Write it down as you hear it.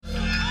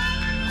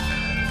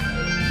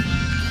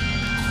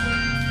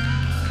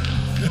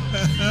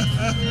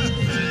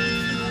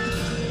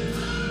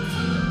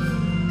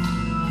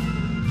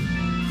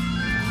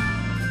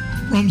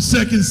From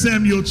 2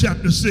 Samuel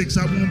chapter 6,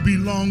 I won't be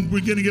long,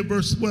 beginning at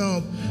verse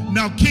 12.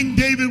 Now King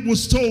David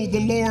was told,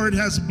 the Lord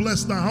has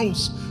blessed the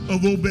house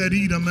of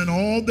Obed-Edom and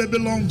all that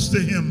belongs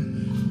to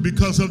him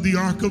because of the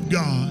ark of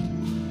God.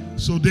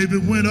 So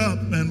David went up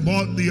and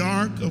bought the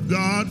ark of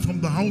God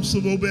from the house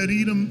of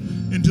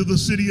Obed-Edom into the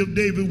city of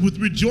David with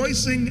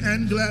rejoicing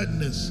and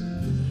gladness.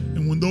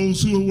 And when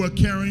those who were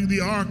carrying the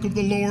ark of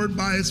the Lord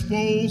by its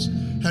poles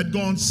had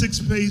gone 6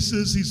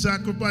 paces, he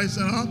sacrificed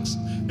an ox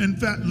and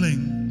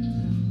fatling.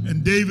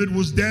 And David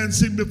was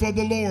dancing before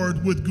the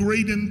Lord with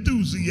great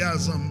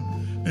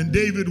enthusiasm. And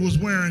David was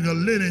wearing a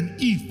linen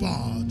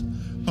ephod,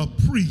 a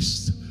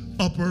priest's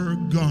upper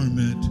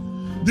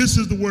garment. This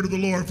is the word of the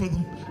Lord for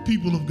the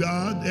people of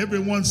God.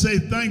 Everyone say,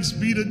 thanks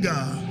be to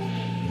God.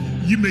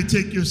 You may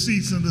take your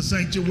seats in the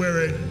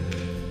sanctuary.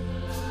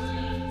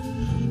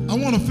 I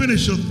want to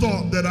finish a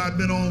thought that I've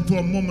been on for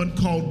a moment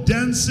called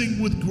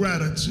dancing with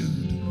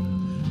gratitude.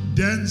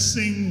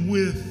 Dancing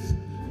with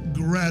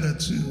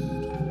gratitude.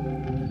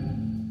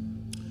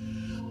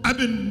 I've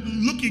been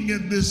looking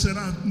at this and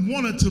I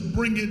wanted to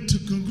bring it to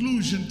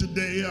conclusion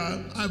today.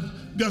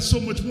 I've got so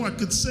much more I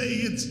could say.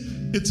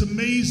 It's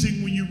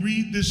amazing when you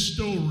read this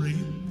story,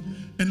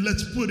 and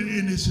let's put it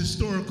in its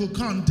historical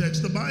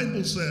context. The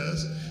Bible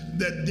says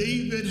that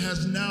David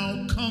has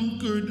now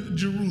conquered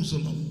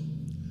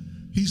Jerusalem.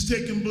 He's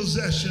taken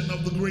possession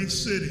of the great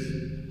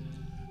city.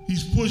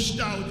 He's pushed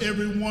out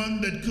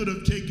everyone that could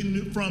have taken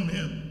it from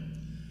him.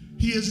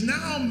 He has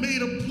now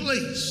made a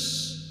place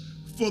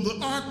for the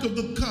Ark of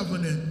the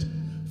Covenant,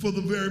 for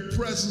the very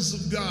presence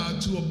of God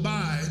to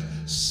abide,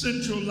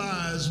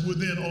 centralized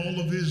within all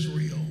of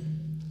Israel.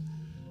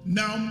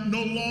 Now,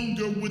 no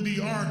longer would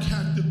the Ark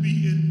have to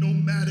be in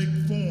nomadic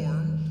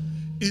form.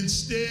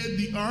 Instead,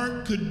 the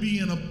Ark could be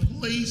in a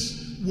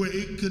place where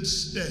it could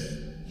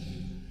stay.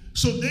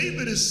 So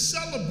David is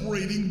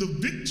celebrating the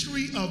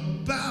victory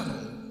of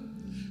battle,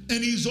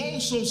 and he's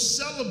also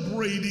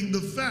celebrating the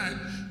fact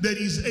that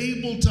he's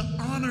able to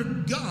honor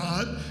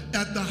God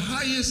at the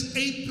highest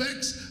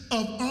apex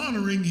of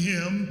honoring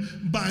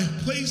him by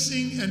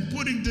placing and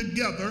putting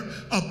together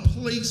a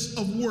place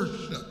of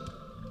worship.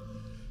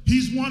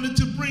 He's wanted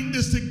to bring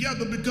this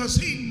together because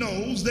he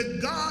knows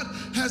that God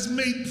has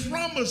made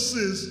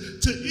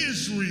promises to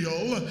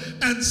Israel,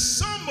 and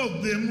some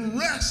of them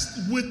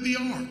rest with the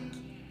ark.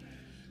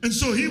 And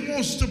so he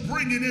wants to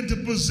bring it into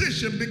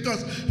position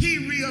because he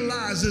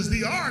realizes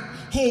the ark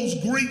holds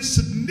great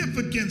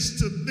significance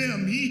to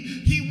them.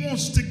 He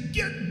wants to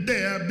get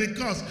there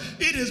because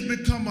it has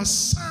become a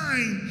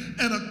sign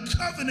and a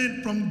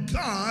covenant from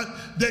God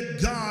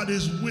that God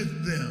is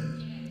with them.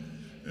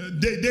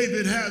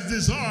 David has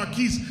this ark.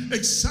 He's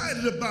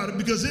excited about it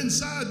because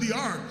inside the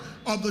ark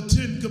are the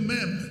 10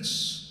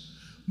 Commandments,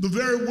 the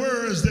very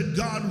words that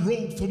God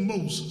wrote for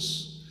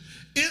Moses.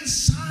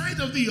 Inside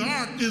of the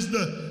ark is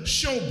the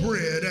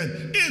showbread,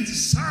 and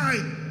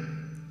inside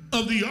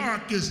of the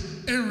ark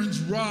is Aaron's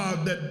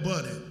rod that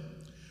budded.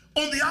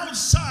 On the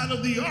outside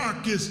of the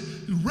ark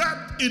is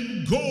wrapped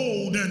in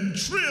gold and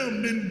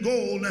trimmed in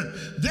gold, and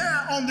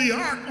there on the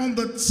ark, on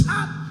the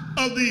top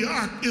of the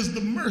ark, is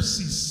the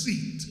mercy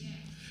seat.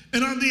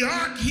 And on the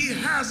ark, he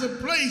has a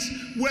place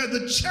where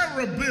the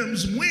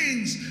cherubim's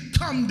wings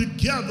come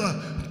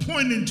together,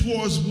 pointing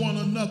towards one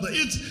another.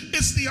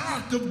 It's the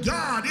ark of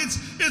God.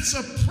 It's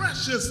a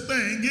precious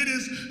thing. It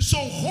is so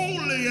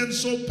holy and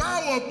so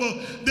powerful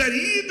that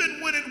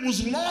even when it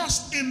was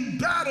lost in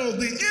battle,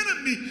 the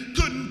enemy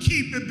couldn't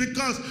keep it,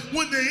 because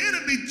when the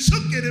enemy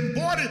took it and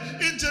brought it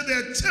into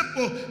their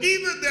temple,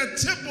 even their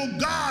temple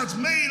gods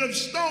made of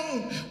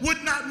stone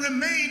would not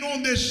remain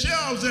on their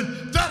shelves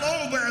and fell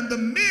over, and the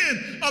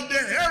men of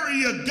their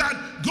area got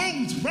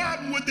Gom's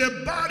problem with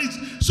their bodies,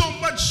 so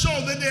much so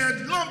that they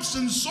had lumps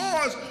and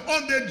sores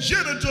on their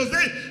genitals.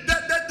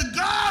 That the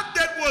God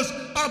that was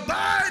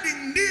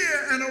abiding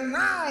near and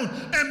around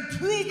and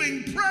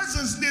proving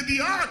presence near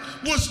the ark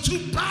was too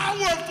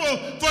powerful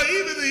for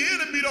even the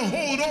enemy to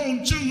hold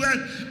on to,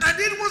 and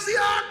it was the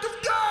ark of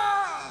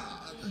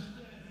God.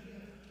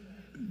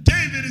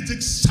 David is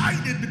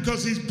excited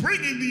because he's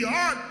bringing the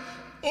ark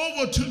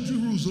over to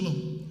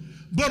Jerusalem.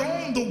 But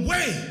on the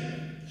way,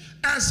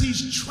 as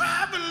he's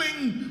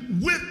traveling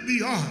with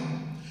the ark,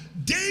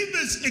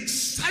 David's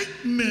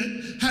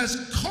excitement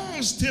has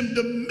caused him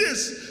to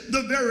miss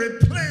the very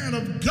plan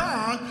of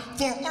God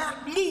for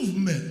ark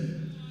movement.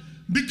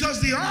 Because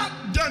the ark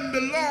doesn't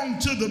belong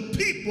to the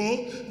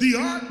people, the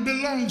ark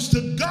belongs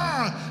to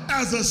God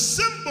as a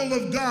symbol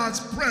of God's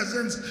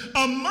presence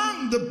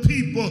among the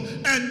people.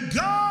 And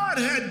God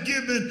had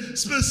given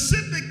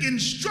specific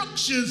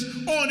instructions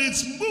on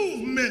its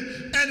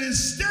movement. And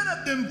instead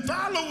of them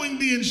following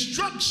the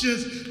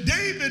instructions,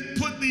 David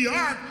put the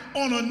ark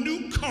on a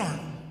new cart.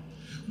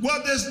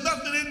 Well, there's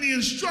nothing in the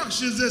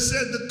instructions that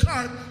said the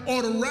cart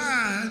ought to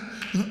ride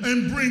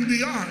and bring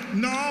the ark.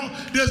 No,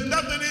 there's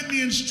nothing in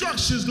the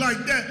instructions like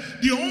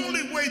that. The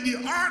only way the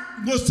ark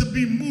was to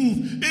be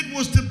moved, it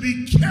was to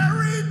be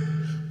carried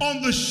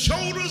on the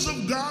shoulders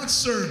of God's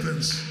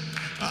servants.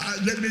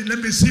 Let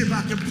me see if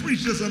I can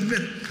preach this a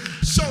minute.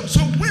 So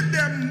when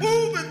they're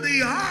moving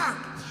the ark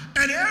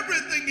and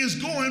everything is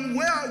going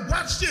well,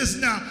 watch this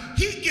now.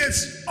 He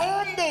gets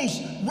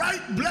almost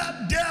right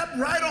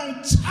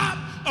on top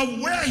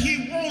of where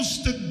he wants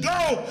to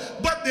go,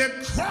 but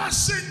they're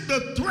crossing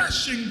the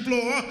threshing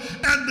floor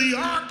and the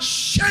ark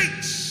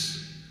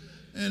shakes.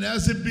 And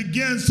as it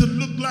begins to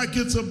look like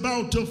it's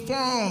about to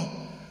fall,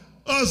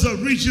 Uzzah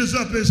reaches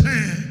up his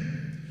hand,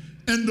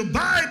 and the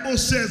Bible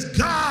says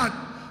God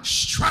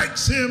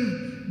strikes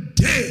him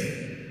dead.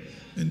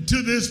 And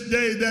to this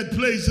day, that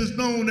place is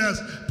known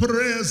as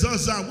Perez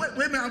Uzzah. Wait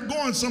a minute, I'm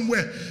going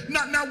somewhere.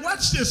 Now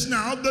watch this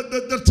now.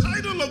 The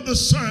title of the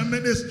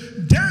sermon is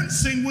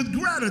Dancing with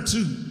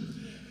Gratitude.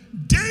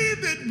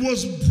 David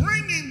was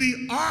bringing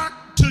the ark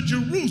to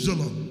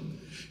Jerusalem.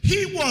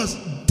 He was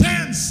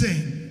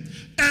dancing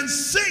and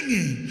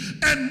singing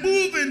and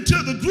moving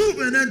to the groove,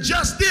 and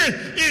just then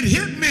it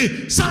hit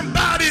me.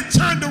 Somebody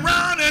turned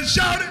around and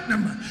shouted.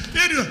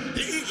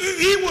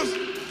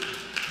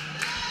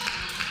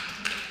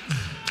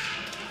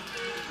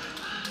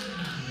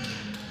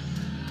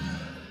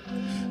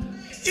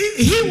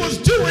 He was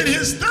doing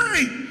his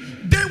thing.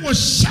 They were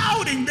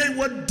shouting, they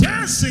were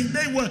dancing,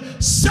 they were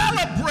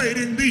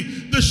celebrating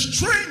the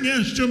string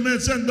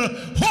instruments and the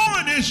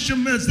horn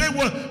instruments. They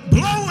were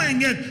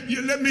blowing.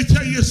 And let me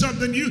tell you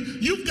something.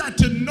 You've got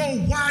to know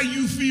why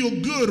you feel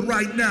good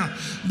right now.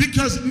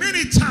 Because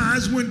many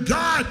times when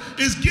God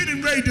is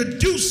getting ready to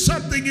do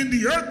something in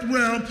the earth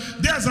realm,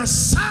 there's a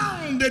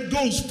sound that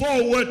goes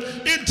forward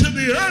into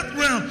the earth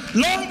realm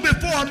long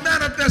before a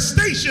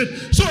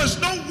manifestation. So it's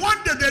no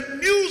wonder that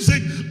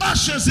music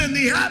ushers in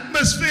the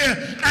atmosphere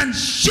and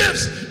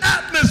shifts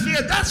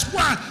atmosphere. That's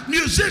why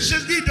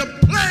musicians need to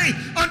play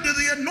under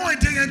the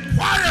anointing and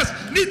choirs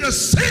need to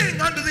sing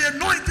under the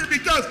anointing,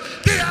 because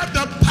they have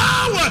the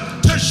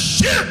power to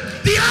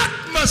shift the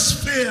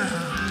atmosphere.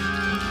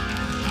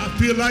 I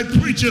feel like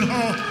preaching,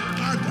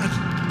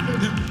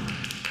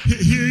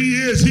 here he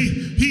is.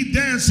 He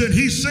dancing,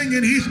 he's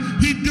singing, he's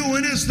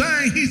doing his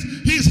thing,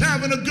 he's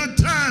having a good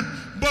time.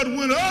 But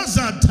when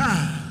Uzzah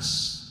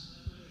dies,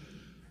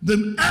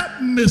 the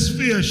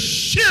atmosphere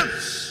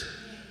shifts.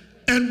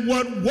 And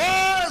what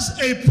was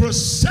a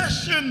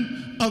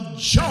procession of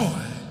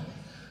joy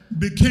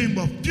became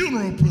a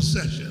funeral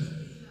procession.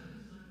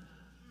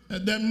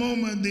 At that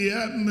moment, the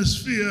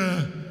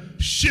atmosphere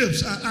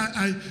shifts.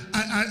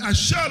 I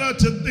shudder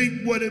to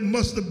think what it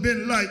must have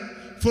been like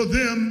for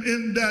them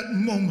in that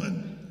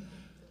moment.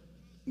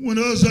 When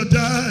Uzzah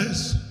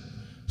dies,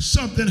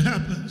 something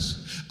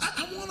happens.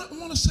 I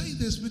want to say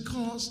this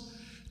because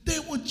they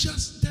were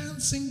just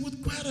dancing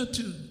with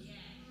gratitude.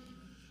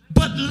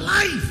 But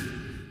life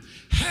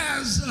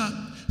has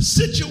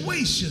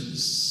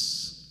situations.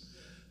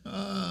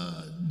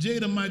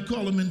 Jada might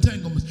call them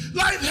entanglements.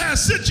 Life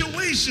has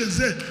situations.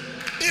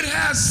 It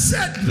has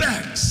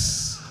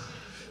setbacks.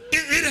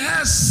 It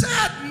has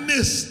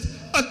sadness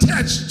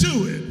attached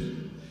to it.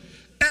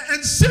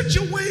 And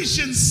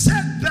situations,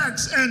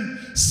 setbacks,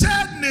 and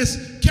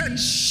sadness can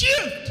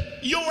shift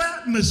your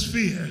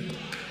atmosphere.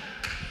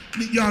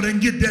 Y'all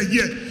didn't get that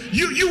yet.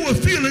 You were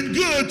feeling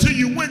good till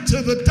you went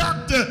to the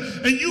doctor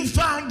and you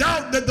found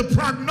out that the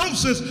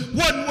prognosis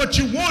wasn't what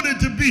you wanted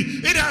to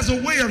be. It has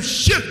a way of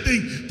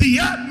shifting the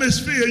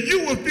atmosphere.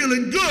 You were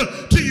feeling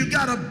good till you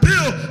got a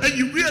bill and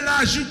you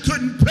realized you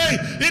couldn't pay.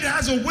 It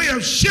has a way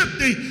of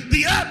shifting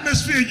the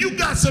atmosphere. You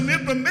got some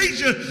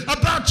information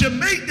about your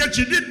mate that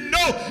you didn't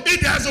know. It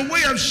has a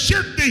way of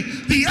shifting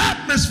the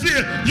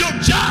atmosphere. Your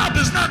job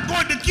is not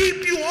going to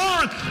keep you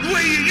on the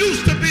way you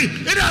used to be.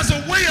 It has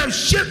a way of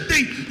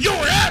shifting your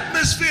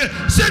atmosphere.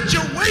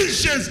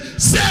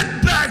 Situations,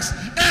 setbacks,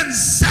 and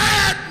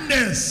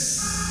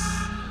sadness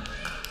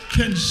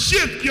can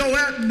shift your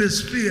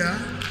atmosphere.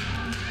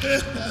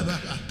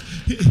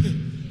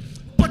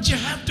 But you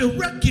have to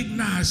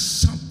recognize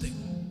something.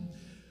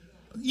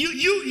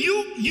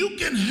 You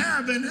can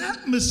have an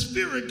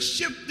atmospheric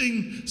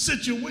shifting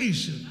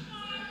situation,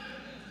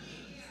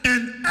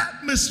 an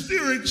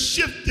atmospheric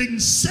shifting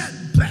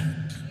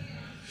setback,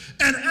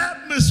 an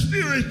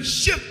atmospheric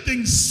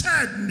shifting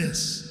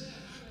sadness.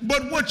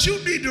 But what you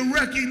need to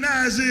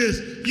recognize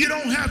is you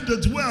don't have to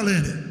dwell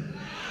in it.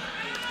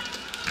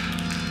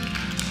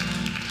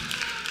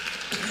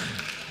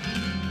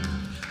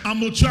 I'm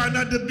going to try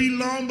not to be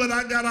long, but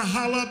I got to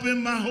holler up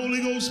in my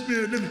Holy Ghost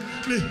spirit.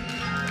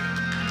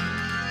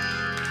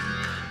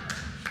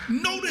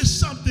 Notice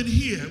something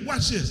here.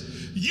 Watch this.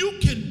 You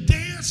can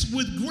dance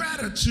with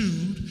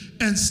gratitude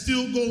and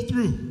still go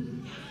through.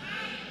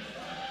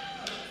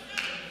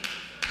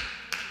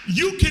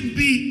 You can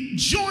be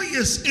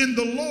joyous in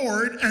the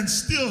Lord and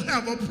still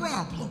have a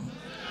problem.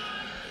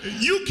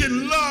 You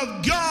can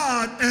love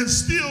God and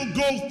still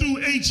go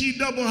through HE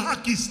double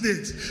hockey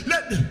sticks.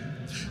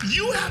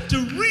 You have to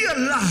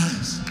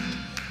realize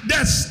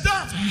that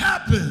stuff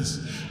happens.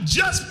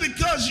 Just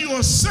because you're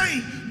a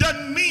saint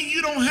doesn't mean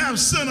you don't have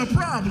sinner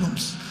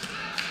problems.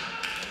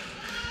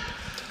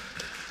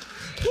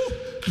 Whew,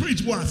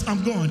 preach once,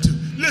 I'm going to.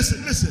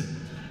 Listen.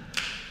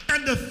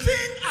 And the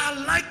thing I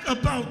I like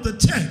about the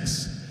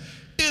text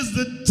is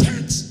the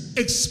text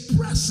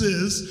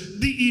expresses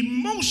the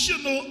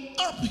emotional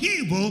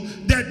upheaval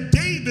that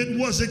David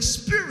was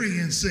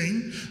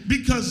experiencing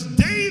because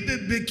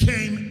David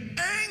became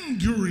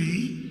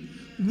angry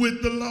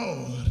with the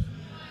Lord.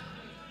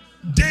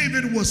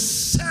 David was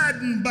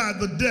saddened by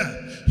the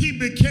death. He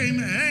became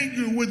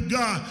angry with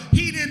God.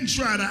 He didn't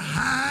try to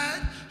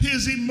hide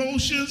his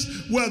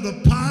emotions, whether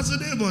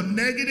positive or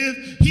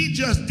negative. He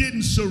just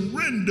didn't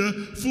surrender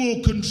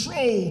full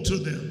control to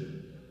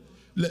them.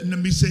 Let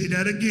me say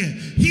that again.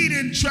 He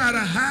didn't try to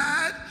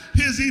hide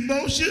his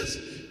emotions.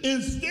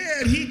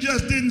 Instead, he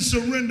just didn't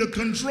surrender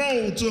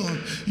control to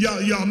them.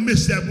 Y'all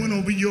missed that one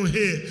over your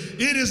head.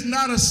 It is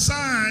not a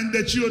sign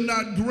that you're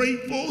not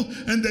grateful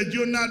and that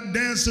you're not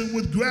dancing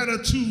with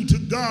gratitude to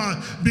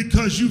God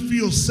because you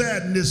feel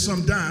sadness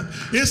sometimes.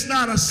 It's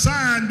not a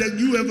sign that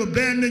you have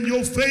abandoned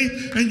your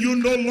faith and you're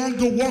no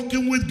longer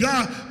walking with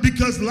God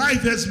because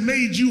life has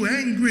made you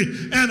angry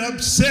and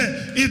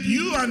upset. If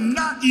you are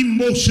not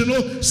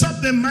emotional,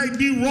 something might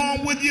be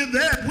wrong with you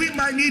there. We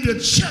might need to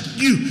check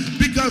you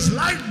because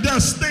life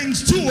does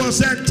things to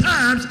us at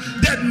times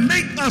that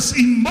make us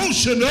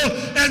emotional,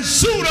 and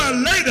sooner or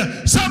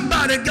later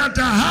somebody got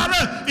to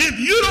holler. If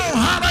you don't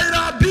holler,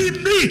 it'll be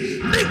me.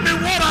 Make me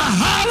want to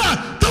holler,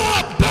 throw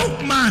up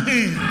both my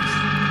hands.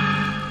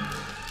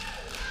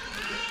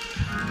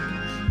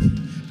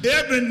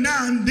 Every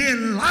now and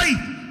then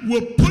life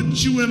will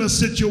put you in a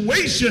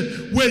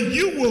situation where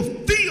you will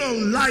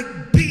feel like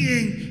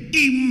being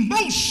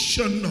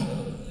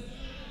emotional.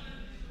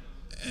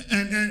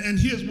 And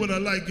here's what I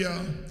like,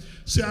 y'all.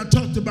 See, I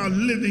talked about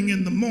living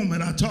in the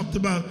moment. I talked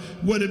about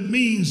what it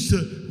means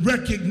to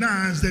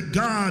recognize that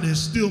God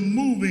is still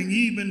moving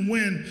even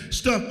when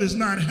stuff is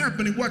not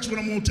happening. Watch what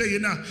I'm going to tell you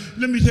now.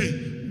 Let me tell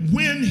you,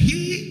 when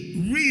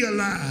he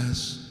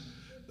realized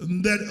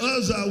that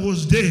Uzzah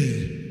was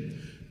dead,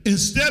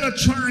 instead of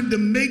trying to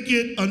make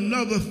it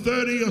another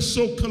 30 or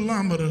so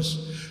kilometers,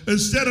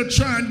 instead of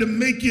trying to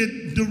make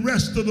it the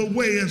rest of the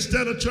way,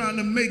 instead of trying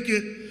to make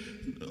it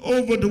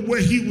over to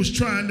where he was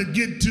trying to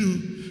get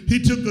to, he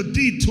took a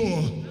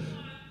detour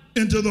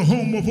into the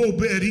home of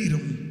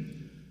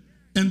Obed-Edom.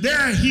 And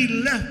there he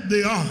left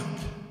the ark.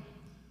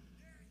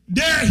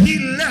 There he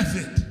left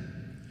it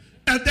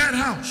at that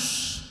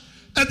house,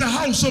 at the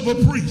house of a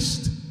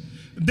priest.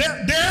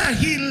 There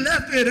he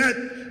left it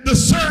at the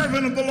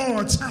servant of the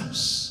Lord's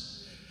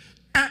house.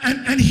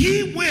 And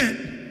he went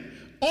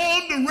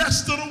on the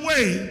rest of the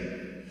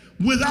way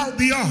without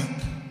the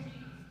ark.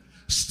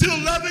 Still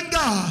loving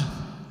God,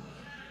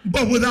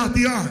 but without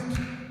the ark.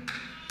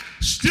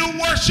 Still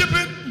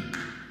worshiping,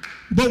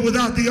 but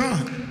without the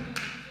ark.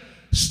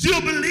 Still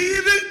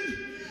believing,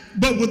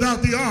 but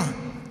without the ark.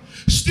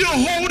 Still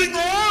holding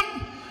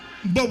on,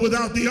 but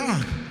without the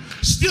ark.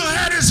 Still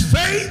had his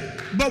faith,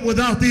 but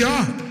without the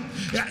ark.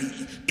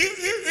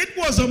 It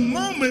was a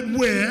moment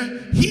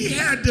where he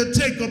had to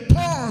take a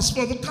pause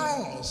for the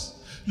cause.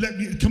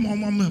 Come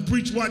on, I'm going to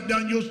preach right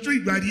down your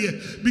street right here.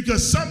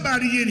 Because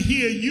somebody in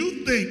here,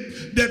 you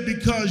think that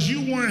because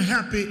you weren't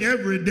happy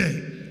every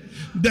day,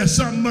 that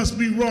something must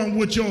be wrong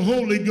with your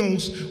Holy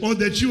Ghost or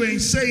that you ain't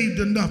saved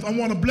enough. I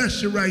want to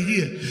bless you right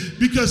here.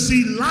 Because,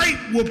 see, life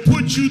will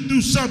put you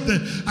through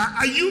something.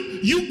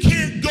 You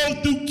can't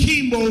go through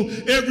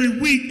chemo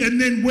every week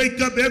and then wake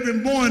up every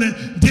morning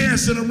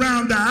dancing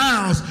around the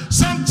aisles.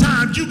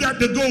 Sometimes you got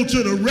to go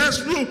to the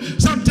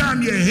restroom.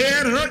 Sometimes your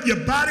head hurt,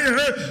 your body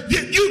hurt.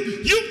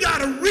 You got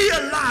to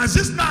realize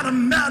it's not a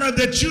matter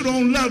that you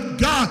don't love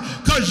God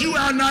because you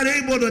are not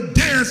able to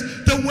dance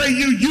the way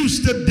you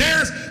used to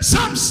dance.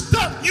 Some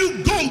stuff you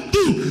go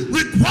through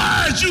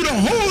requires you to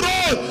hold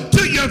on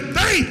to your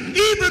faith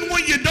even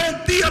when you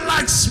don't feel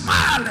like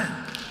smiling.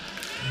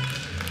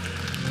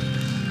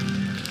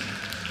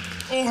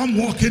 Oh, I'm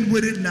walking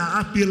with it now.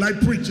 I feel like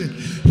preaching.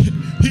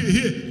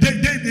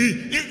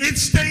 It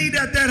stayed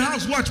at that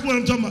house. Watch what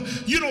I'm talking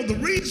about. You know, the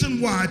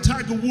reason why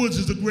Tiger Woods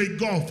is a great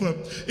golfer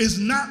is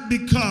not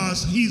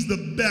because he's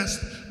the best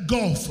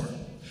golfer.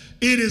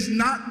 It is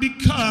not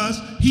because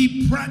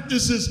he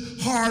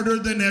practices harder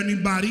than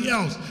anybody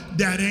else.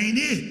 That ain't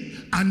it.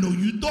 I know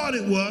you thought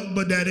it was,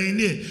 but that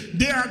ain't it.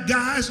 There are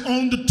guys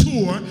on the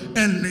tour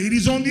and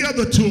ladies on the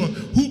other tour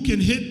who can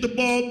hit the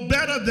ball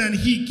better than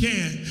he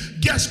can.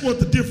 Guess what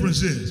the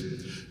difference is?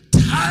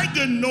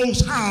 Tiger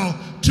knows how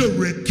to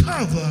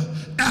recover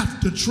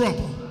after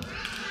trouble.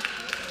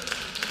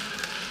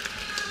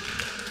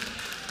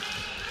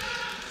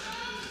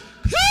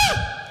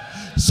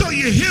 So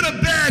you hit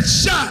a bad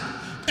shot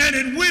and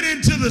it went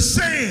into the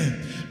sand,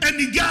 and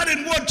you got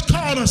in what's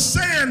called a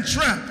sand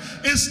trap.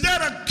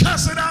 Instead of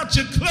cussing out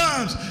your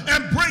clubs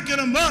and breaking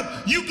them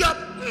up, you got,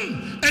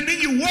 and then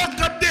you walk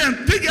up there and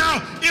figure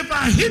out, if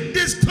I hit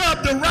this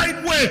club the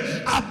right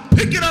way, I'll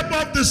pick it up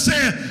off the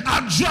sand,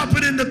 I'll drop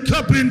it in the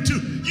cup into.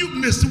 You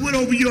missed it, went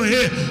over your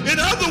head. In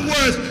other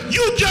words,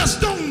 you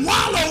just don't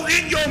wallow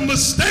in your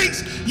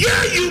mistakes.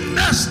 Yeah, you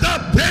messed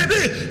up,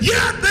 baby.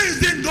 Yeah, things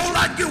didn't go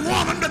like you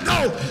want them to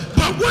go.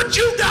 But what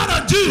you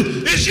gotta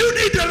do is you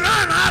need to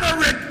learn how to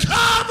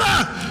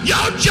recover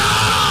your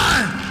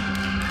joy.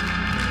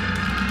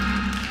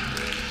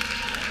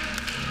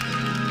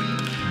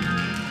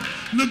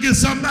 Look at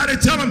somebody,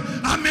 tell them,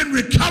 I'm in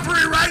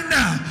recovery right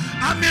now.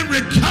 I'm in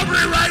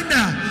recovery right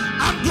now.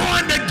 I'm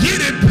going to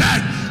get it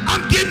back.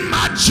 I'm getting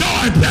my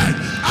joy back.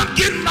 I'm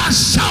getting my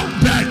shout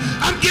back.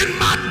 I'm getting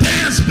my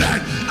dance back.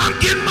 I'm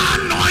getting my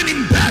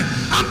anointing back.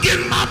 I'm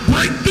getting my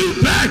breakthrough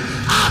back.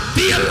 I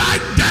feel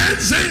like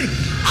dancing.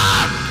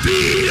 I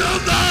feel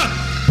the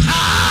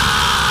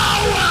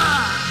power.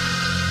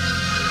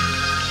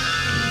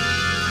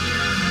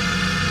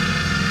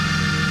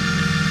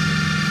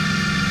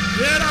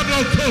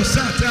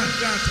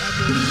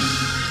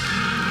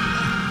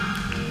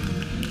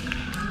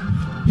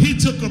 He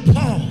took a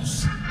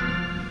pause,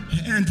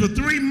 and for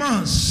 3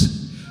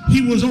 months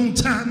he was on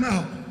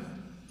timeout.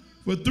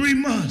 For 3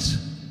 months,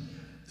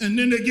 and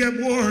then they gave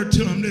word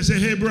to him. They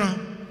said, "Hey, bro,"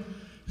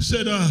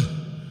 said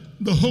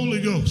the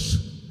Holy Ghost.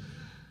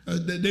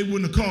 They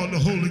wouldn't have called the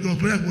Holy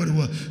Ghost, but that's what it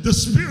was. The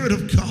Spirit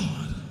of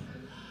God,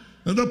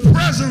 the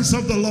presence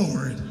of the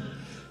Lord,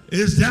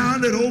 is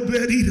down at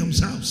Obed-Edom's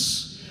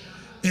house,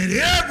 and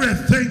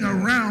everything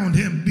around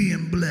him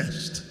being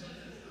blessed.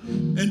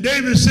 And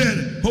David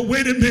said, "Oh,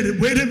 wait a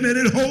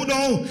minute, hold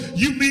on.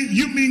 You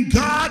mean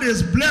God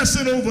is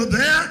blessing over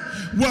there?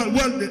 Well,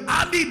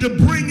 I need to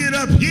bring it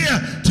up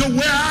here to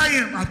where I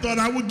am." I thought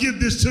I would give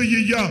this to you,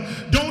 y'all.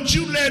 Don't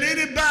you let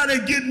anybody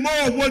get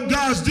more of what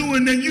God's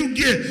doing than you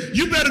get.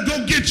 You better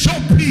go get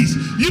your piece.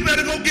 You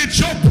better go get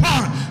your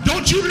part.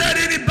 Don't you let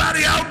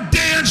anybody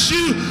outdance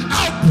you,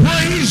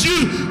 outpraise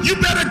you. You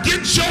better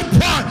get your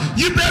part.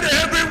 You better,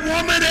 every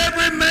woman,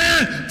 every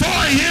man,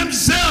 for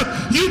himself.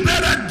 You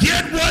better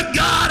get what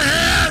God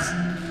has.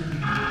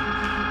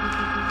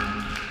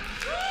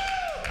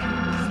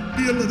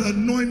 Feel an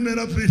anointment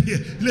up in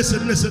here. Listen.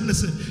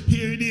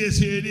 Here it is.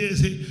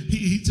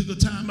 He took a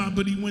time out,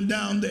 but he went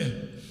down there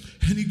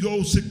and he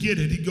goes to get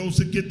it. He goes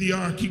to get the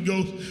ark. He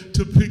goes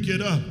to pick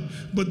it up.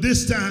 But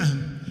this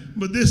time,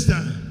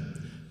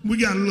 we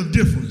got a little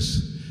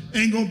difference.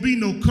 Ain't gonna be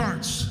no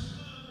carts.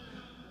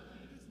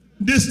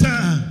 This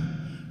time,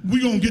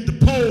 we're gonna get the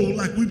pole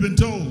like we've been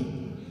told.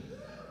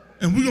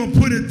 And we're gonna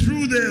put it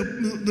through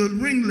the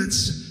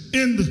ringlets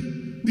in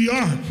the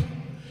ark.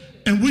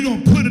 And we're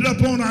going to put it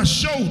up on our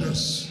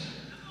shoulders.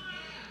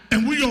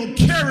 And we're going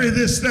to carry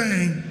this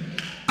thing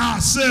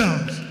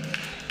ourselves.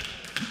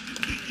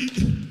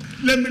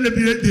 Let me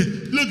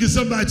look at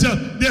somebody. Tell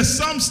them, there's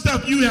some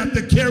stuff you have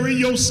to carry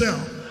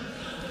yourself.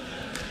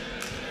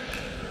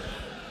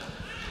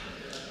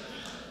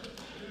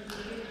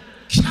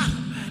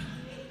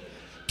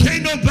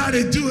 Can't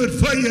nobody do it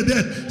for you.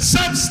 There's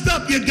some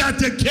stuff you got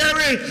to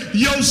carry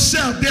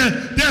yourself.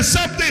 There's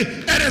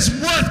something that is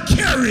worth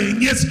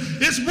carrying.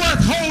 It's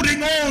worth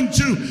holding on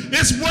to.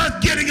 It's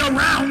worth getting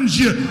around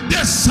you.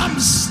 There's some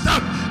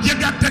stuff you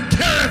got to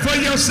carry for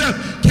yourself.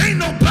 Can't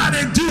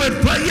nobody do it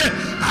for you.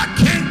 I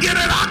can't get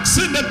an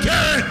oxen to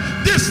carry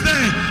this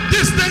thing.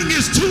 This thing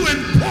is too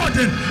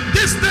important.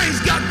 This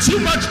thing's got too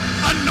much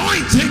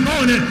anointing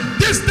on it.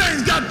 This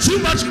thing's got too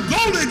much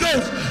Holy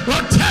Ghost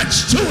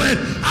attached to it.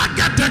 I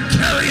got to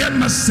carry it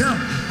myself.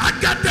 I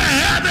got to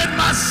have it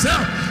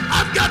myself.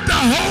 I've got to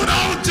hold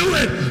on to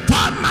it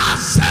for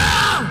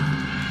myself.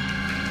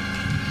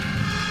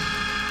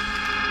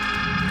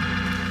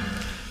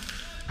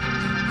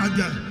 I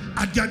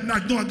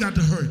got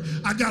to hurry.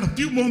 I got a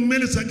few more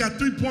minutes. I got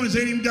 3 points. I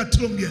ain't even got to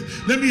them yet.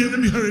 Let me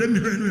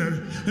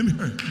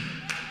hurry.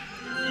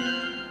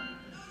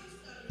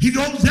 He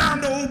goes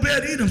down to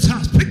Obed-Edom's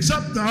house, picks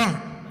up the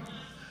ark.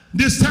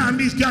 This time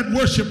he's got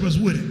worshipers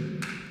with him.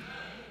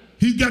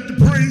 He's got the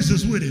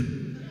praisers with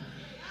him.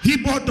 He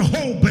brought the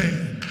whole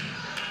band.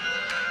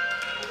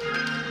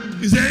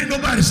 He said, ain't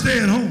nobody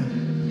staying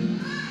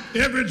home.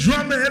 Every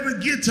drummer, every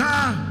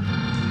guitar,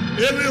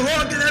 every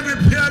organ, every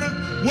pedal,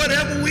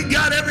 whatever we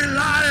got, every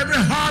lyre, every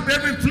harp,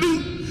 every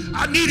flute,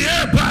 I need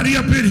everybody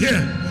up in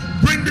here.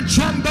 Bring the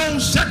trombone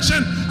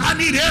section. I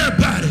need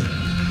everybody.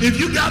 If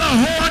you got a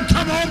horn,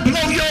 come on,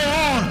 blow your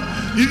horn.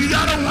 If you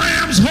got a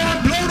ram's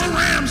horn, blow the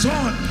ram's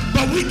horn.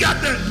 But we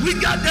got the,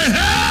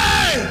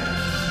 hey!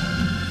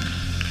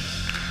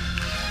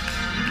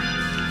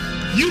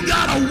 You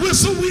got a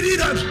whistle, we need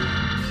a...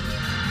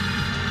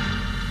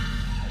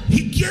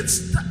 He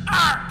gets the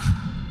ark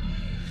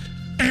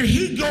and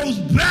he goes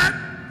back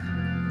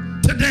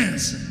to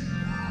dancing.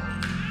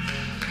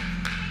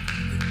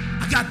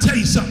 I gotta tell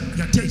you something.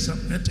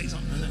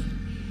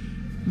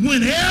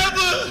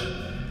 Whenever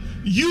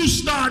you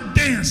start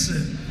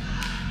dancing,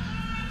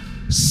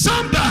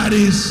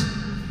 somebody's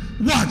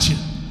watching.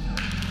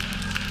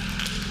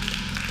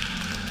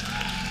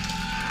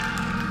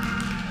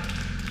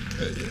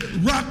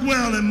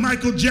 Rockwell and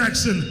Michael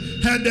Jackson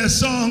had that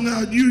song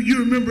out. You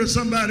remember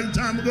somebody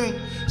time ago?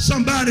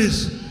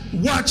 Somebody's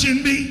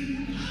watching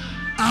me.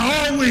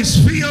 I always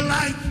feel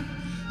like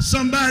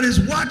somebody's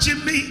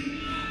watching me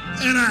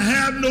and I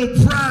have no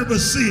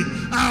privacy.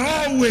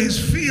 I always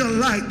feel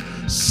like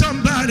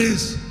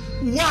somebody's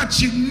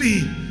watching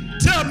me.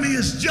 Tell me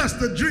it's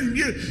just a dream.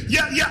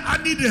 Yeah, I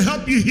need to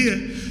help you here.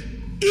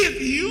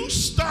 If you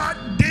start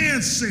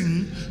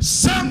dancing,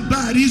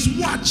 somebody's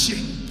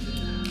watching.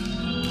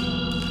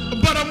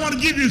 But I want to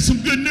give you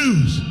some good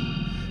news.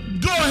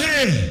 Go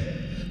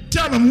ahead.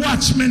 Tell them,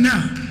 watch me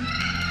now.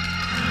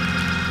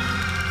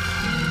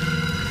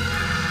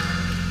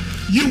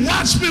 You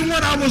watched me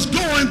when I was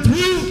going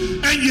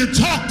through and you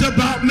talked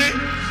about me.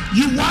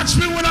 You watched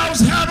me when I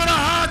was having a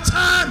hard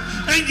time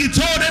and you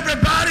told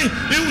everybody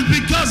it was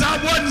because I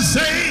wasn't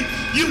saved.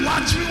 You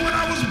watched me when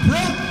I was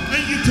broke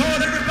and you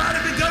told everybody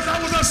because I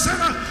was a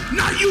sinner.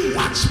 Now you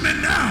watch me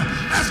now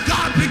as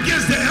God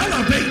begins to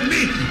elevate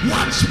me.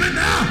 Watch me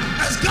now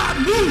as God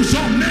moves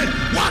on me.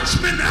 Watch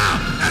me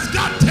now as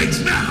God takes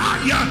me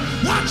higher.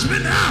 Watch me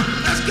now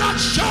as God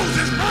shows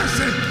his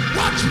mercy.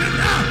 Watch me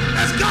now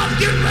as God's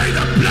getting ready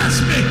to bless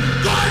me.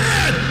 Go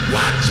ahead,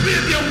 watch me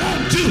if you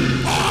want to.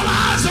 All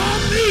eyes on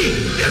me.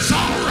 It's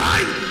all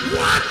right.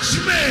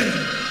 Watch me.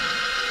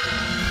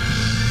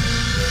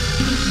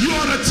 You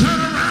ought to turn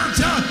around and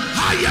tell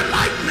how you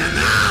like me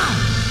now.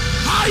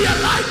 How you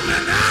like me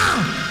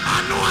now. I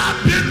know I've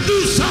been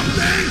through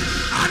something.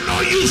 I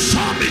know you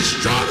saw me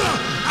struggle.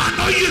 I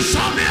know you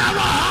saw me have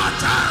a hard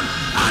time.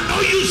 I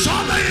know you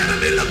saw the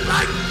enemy look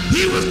like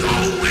he was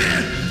going to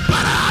win.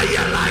 But how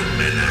you like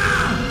me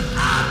now?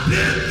 I've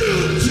been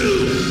through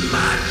too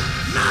much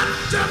not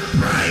to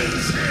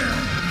praise him.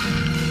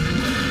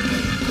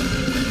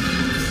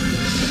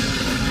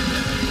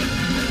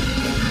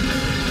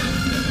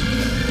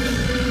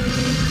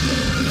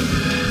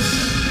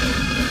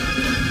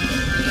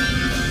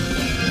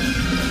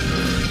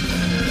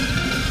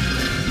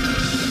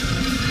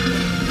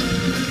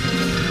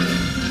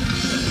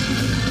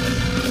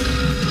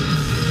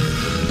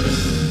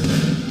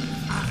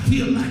 I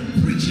feel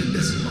like preaching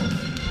this morning.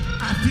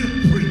 I feel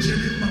preaching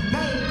in my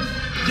bones.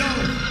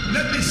 Y'all,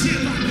 let me see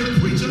if I can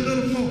preach a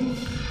little more.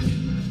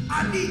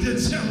 I need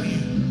to tell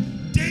you,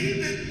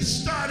 David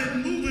started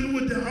moving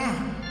with the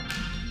ark,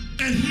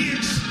 and he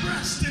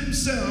expressed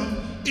himself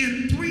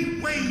in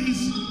 3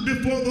 ways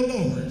before the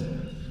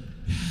Lord.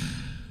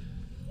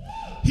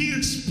 He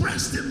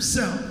expressed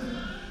himself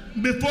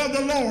before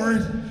the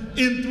Lord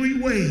in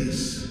 3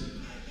 ways.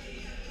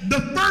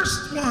 The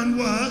first one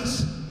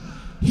was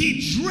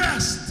he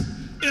dressed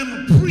in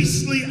a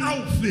priestly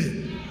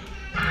outfit.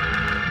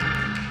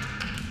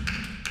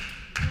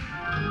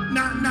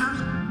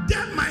 Now,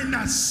 that might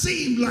not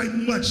seem like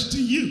much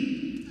to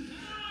you,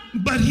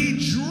 but he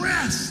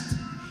dressed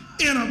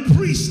in a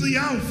priestly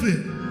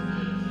outfit.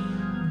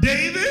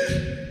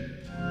 David,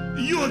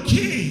 you're a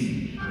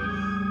king.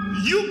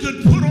 You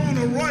could put on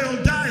a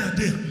royal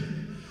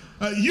diadem.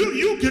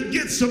 You could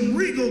get some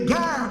regal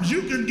garbs.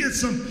 You could get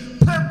some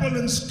purple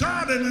and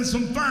scarlet and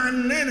some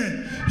fine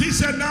linen. He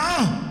said, no,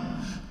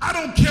 I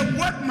don't care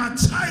what my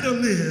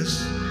title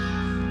is.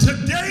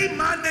 Today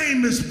my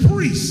name is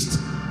priest.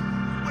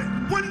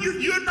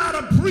 You're not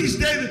a priest,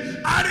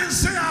 David. I didn't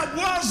say I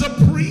was a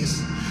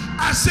priest.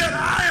 I said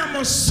I am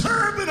a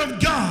servant of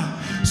God.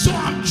 So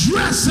I'm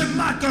dressing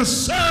like a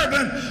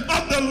servant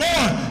of the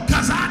Lord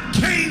because I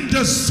came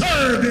to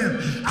serve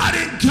him. I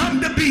didn't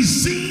come to be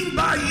seen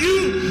by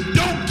you.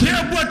 Don't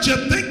care what you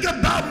think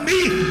about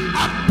me.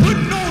 I'm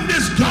putting on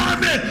this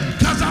garment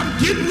because I'm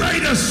getting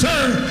ready to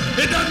serve.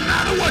 It doesn't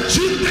matter what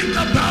you think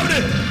about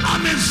it.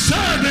 I'm in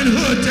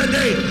servanthood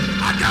today.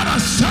 I got a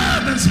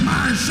servant's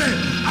mindset.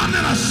 I'm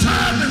in a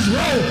servant's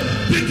role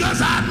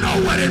because I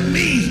know what it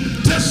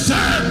means to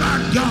serve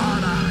my God.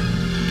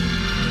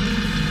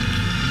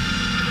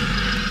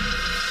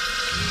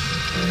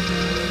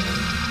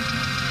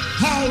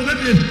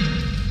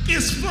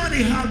 It's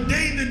funny how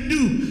David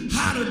knew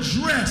how to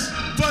dress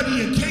for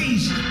the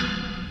occasion.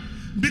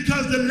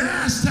 Because the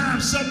last time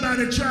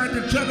somebody tried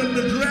to tell him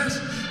to dress,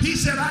 he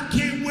said, I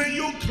can't wear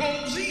your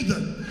clothes either.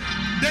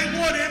 They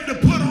want him to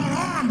put on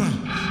armor.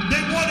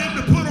 They want him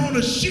to put on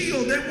a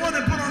shield. They want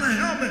him to put on a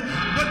helmet.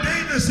 But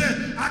David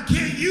said, I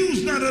can't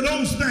use none of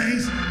those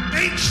things.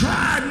 Ain't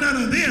tried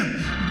none of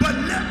them. But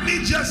let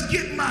me just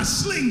get my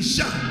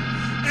slingshot.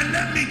 And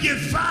let me get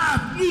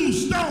 5 new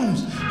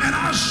stones, and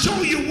I'll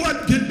show you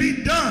what can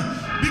be done.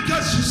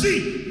 Because you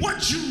see,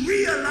 what you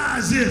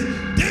realize is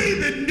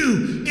David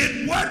knew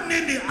it wasn't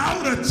in the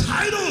outer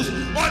titles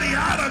or the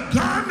outer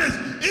garments.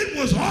 It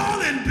was all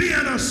in being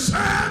a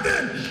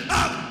servant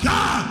of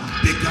God.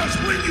 Because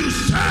when you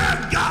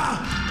serve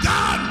God,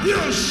 God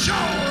will show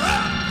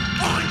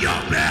up on your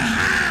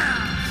behalf.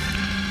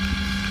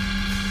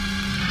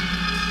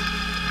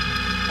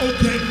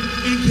 Okay,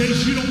 in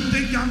case you don't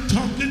think I'm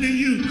talking to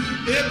you,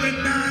 every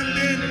now and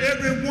then,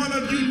 every one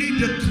of you need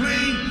to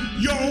claim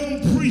your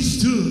own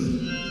priesthood.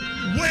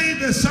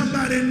 Wave at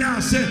somebody now,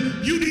 say,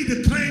 you need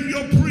to claim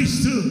your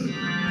priesthood.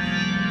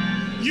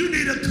 You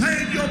need to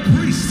claim your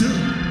priesthood.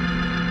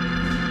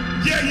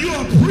 Yeah, you're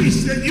a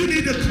priest and you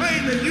need to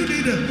claim it. You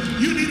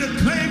need to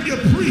claim your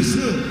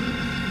priesthood.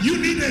 You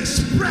need to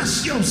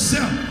express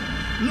yourself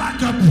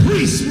like a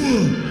priest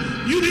would.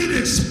 You need to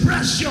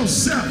express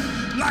yourself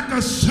like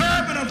a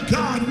servant of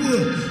God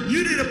would.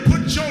 You need to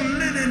put your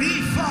linen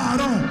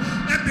ephod on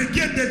and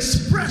begin to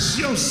express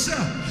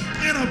yourself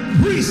in a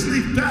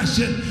priestly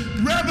fashion.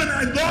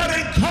 Reverend, Lord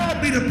ain't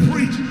called me to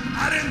preach.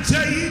 I didn't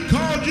tell you he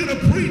called you to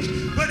preach,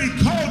 but he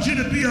called you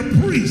to be a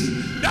priest.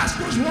 That's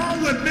what's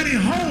wrong with many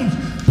homes.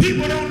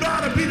 People don't know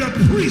how to be the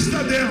priest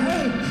of their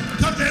home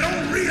because they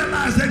don't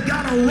realize they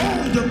got a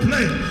role to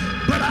play.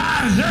 But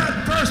I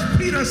heard 1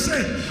 Peter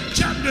say,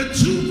 chapter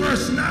 2,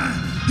 verse 9,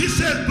 he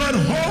said, but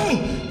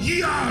hold,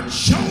 ye are a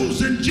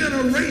chosen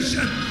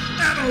generation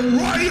and a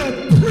royal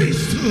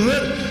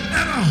priesthood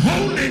and a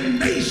holy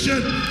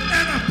nation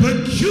and a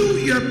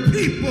peculiar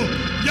people.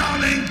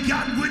 Y'all ain't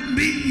got with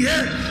me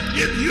yet.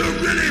 If you're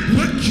really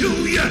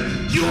peculiar,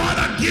 you ought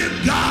to give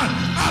God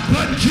a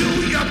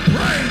peculiar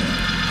praise,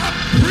 a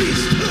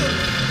priesthood.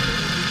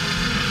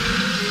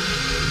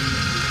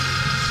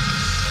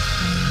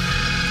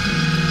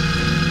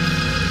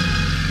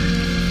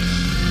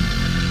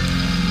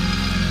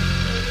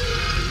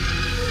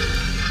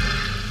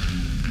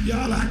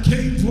 Y'all, I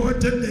came for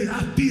it today.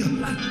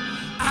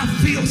 I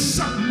feel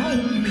something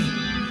on me.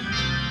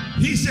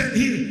 He said,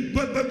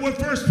 but what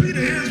 1 Peter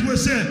ends with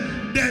said,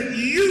 that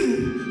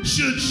you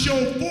should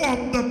show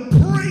forth the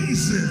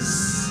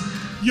praises.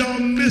 Y'all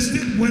missed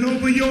it, went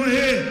over your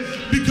head,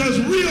 because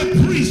real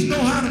priests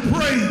know how to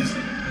praise.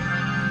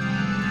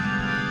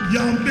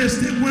 Y'all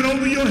missed it, went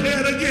over your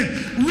head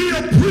again.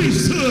 Real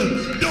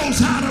priesthood knows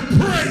how to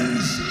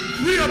praise.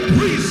 Real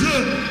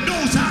priesthood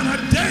knows how to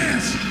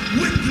dance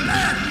with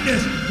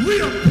gladness.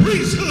 Real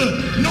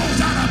priesthood knows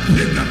how to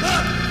pick them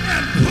up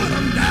and put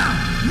them down.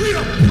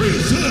 Real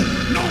priesthood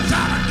knows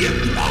how to give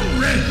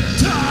glory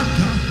to our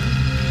God.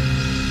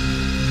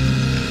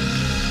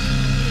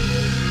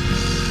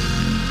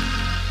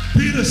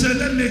 Peter said,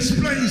 let me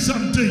explain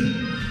something to you.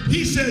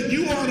 He said,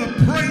 you ought to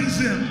praise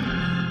him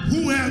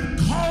who have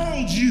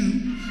called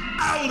you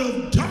out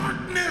of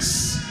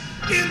darkness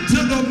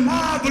into the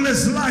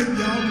marvelous light.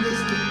 Y'all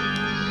listen.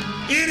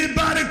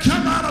 Anybody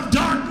come out of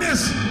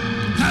darkness?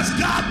 Has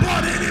God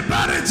brought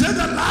anybody to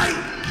the light?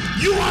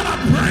 You ought to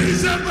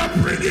praise him for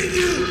bringing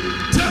you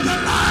to the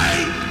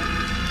light.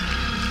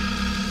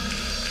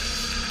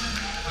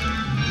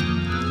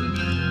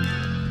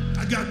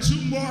 I got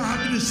 2 more. I'm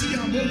going to see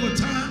I'm over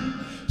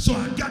time, so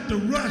I got to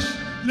rush.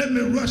 Let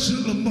me rush a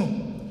little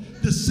more.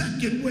 The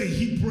second way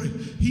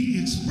he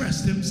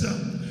expressed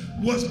himself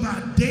was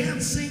by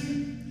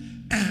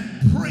dancing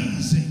and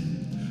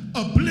praising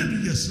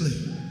obliviously.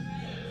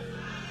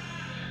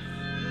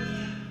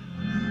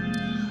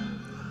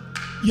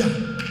 Yeah.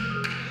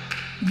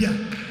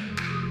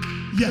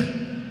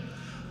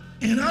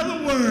 In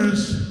other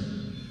words,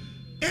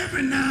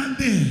 every now and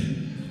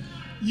then,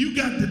 you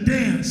got to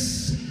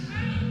dance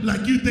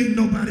like you think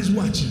nobody's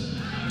watching.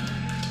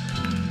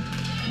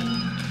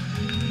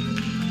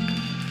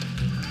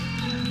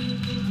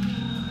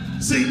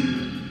 See,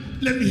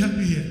 let me help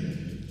you here.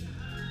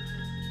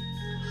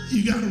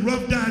 You got a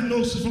rough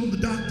diagnosis from the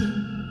doctor.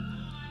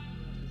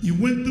 You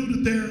went through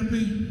the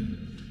therapy.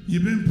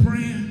 You've been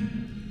praying.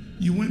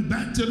 You went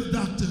back to the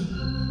doctor.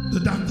 The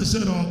doctor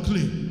said all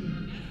clear.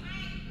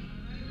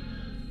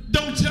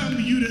 Don't tell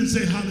me you didn't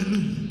say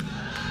hallelujah.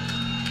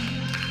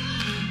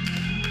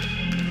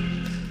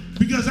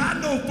 Because I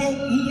know folk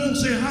who won't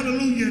say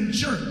hallelujah in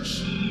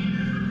church.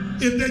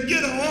 If they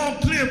get an all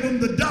clear from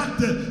the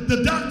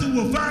doctor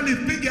will finally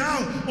figure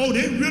out, oh,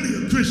 they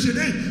really a Christian.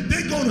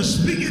 They going to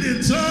speak it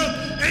in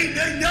tongues. Ain't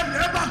they never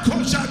ever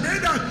coach out. They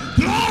not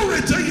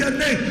glory to your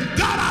name.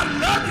 God, I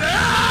love you.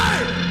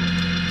 Hey!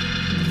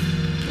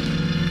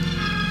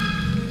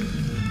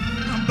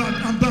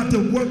 I'm about to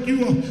work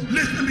you up.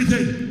 Listen, let me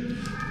tell you.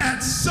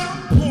 At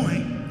some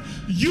point,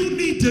 you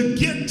need to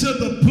get to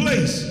the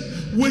place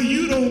where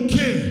you don't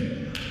care.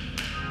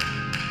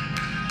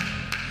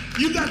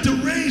 You got to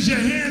raise your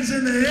hands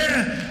in the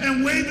air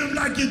and wave them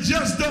like you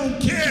just don't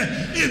care.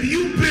 If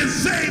you've been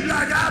saved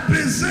like I've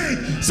been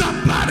saved,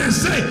 somebody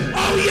say,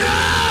 oh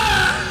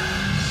yeah!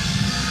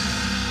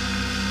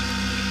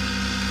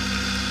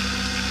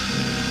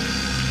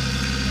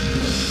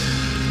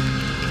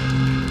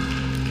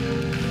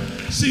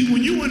 See,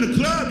 when you in the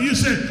club, you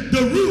say,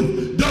 the roof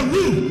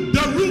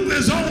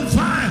is on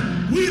fire.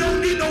 We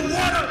don't need no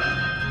water.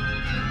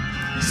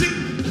 See,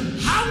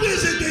 how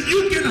is it that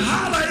you can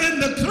holler in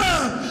the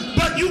club,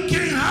 but you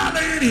can't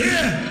holler in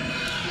here?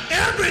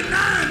 Every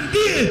now and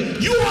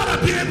then, you ought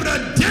to be able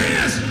to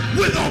dance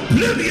with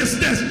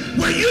obliviousness,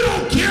 where you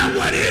don't care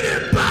what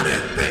anybody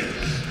thinks,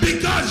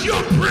 because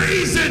you're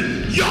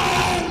praising your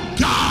own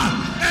God,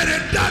 and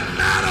it doesn't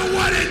matter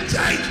what it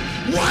takes.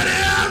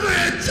 Whatever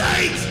it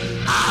takes,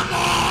 I'm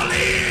all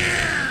in.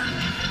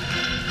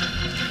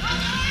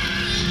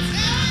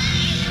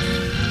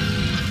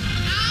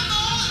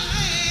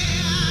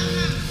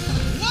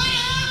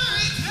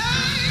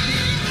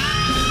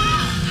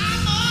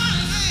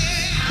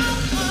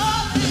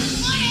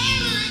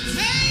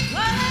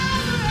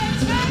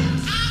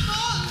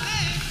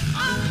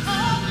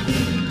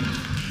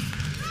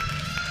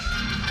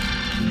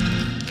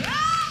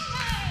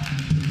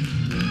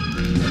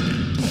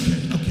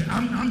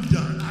 I'm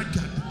done. I got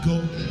to go.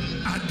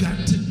 I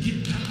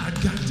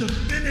got to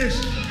finish.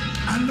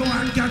 I know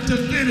I got to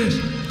finish.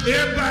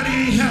 Everybody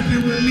ain't happy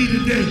with me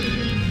today.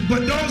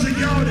 But those of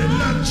y'all that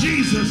love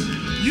Jesus,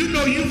 you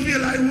know you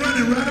feel like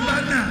running right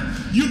about now.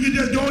 You can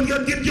just go and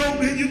get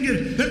your, you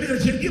can, let me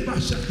just give my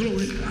shot,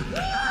 glory.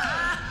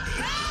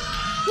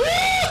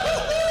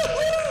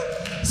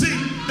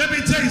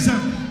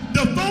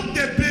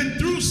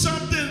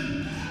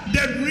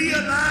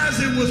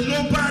 realized it was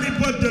nobody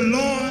but the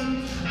Lord.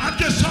 I'm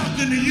just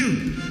talking to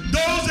you.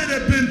 Those that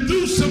have been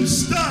through some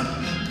stuff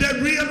that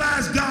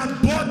realize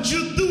God brought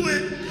you through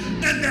it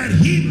and that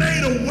he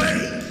made a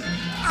way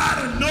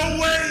out of no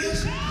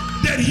ways,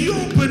 that he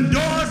opened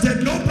doors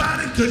that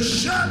nobody could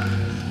shut,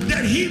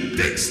 that he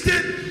fixed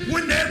it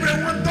when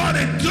everyone thought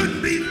it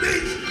couldn't be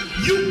fixed.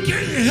 You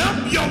can't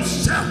help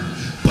yourself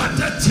but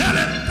to tell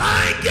him,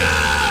 thank you.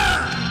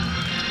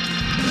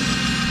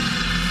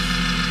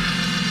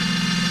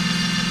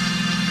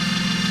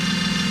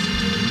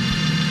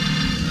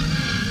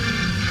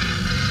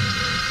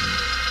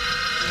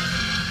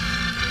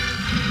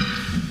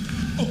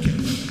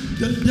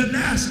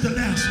 The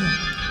last one.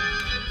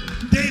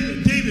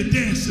 David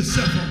danced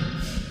himself on.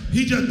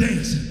 He just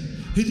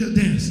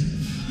dancing.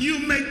 You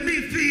make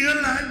me feel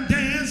like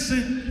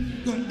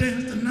dancing. Gonna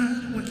dance the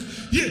night away.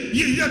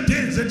 You're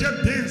dancing,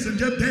 just dancing.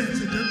 Just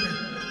dancing.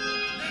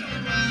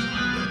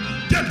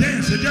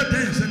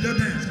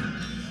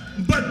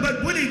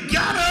 But when he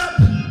got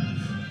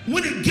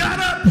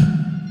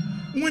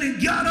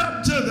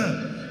up to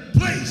the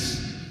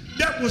place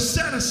that was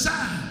set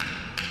aside,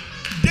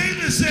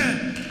 David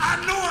said, I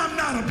know I'm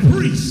not a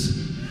priest,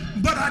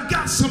 but I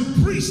got some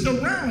priests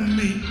around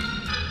me.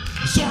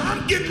 So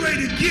I'm getting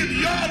ready to give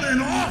y'all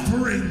an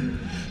offering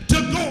to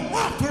go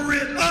offer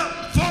it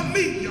up for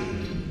me, y'all.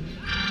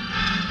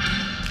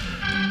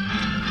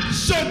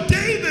 So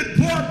David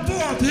brought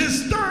forth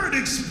his third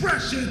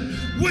expression,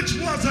 which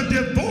was a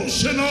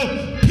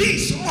devotional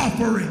peace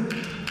offering.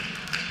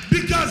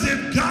 Because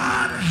if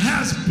God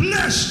has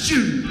blessed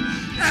you,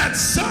 at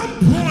some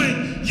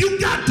point you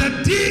got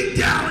to dig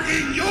down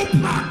in your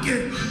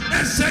pocket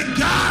and say,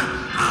 God,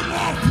 I'm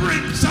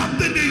offering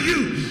something to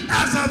you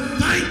as a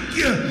thank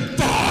you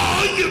for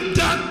all you've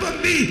done for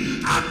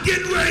me. I'm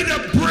getting ready to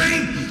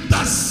bring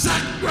the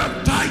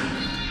sacrifice.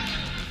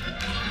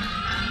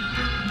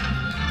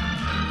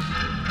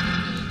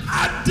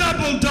 I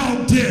double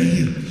dog dare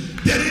you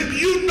that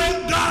if you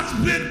know God's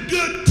been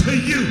good to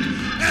you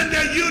and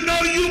that you know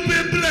you've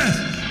been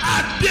blessed,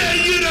 I dare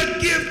you to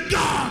give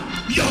God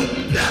your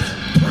best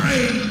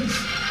praise.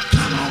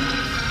 Come on.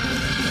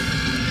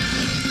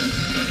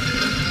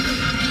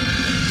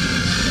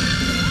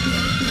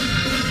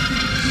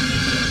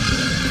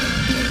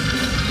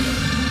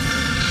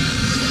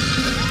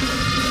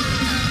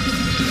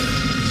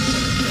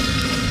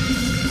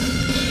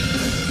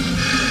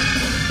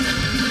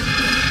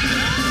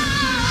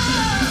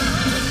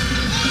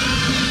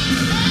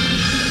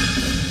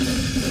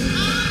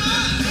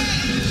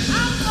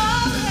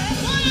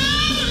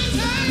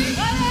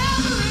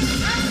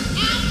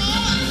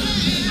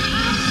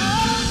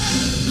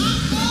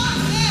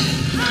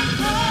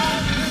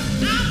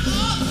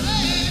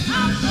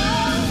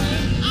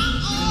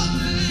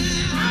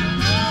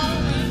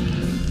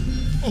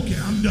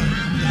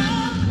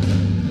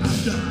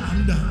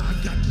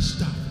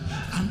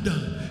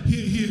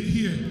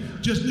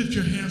 Just lift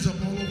your hands up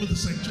all over the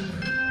sanctuary.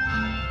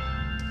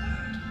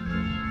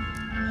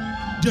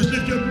 Just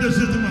lift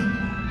them up.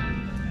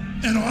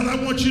 And all I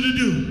want you to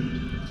do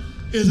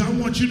is I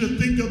want you to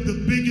think of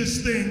the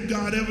biggest thing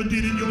God ever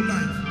did in your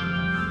life.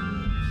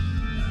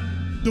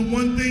 The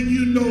one thing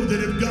you know that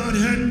if God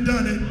hadn't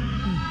done it,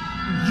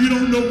 you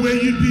don't know where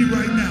you'd be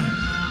right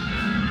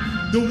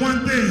now. The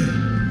one thing,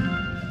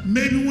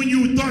 maybe when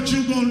you thought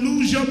you were going to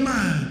lose your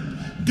mind,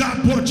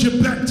 God brought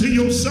you back to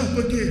yourself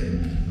again.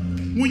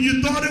 When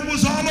you thought it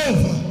was all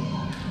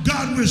over,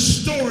 God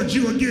restored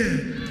you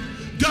again.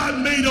 God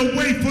made a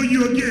way for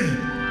you again.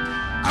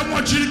 I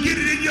want you to get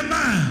it in your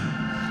mind.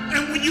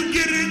 And when you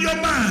get it in your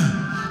mind,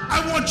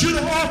 I want you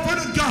to offer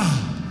to God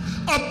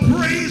a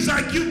praise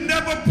like you've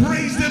never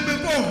praised him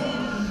before.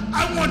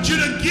 I want you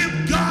to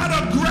give God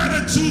a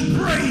gratitude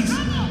praise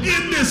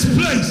in this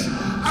place.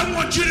 I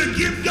want you to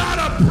give God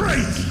a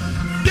praise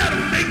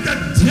that'll make the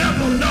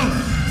devil know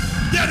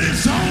that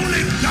it's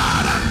only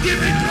God I'm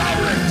giving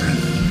glory to.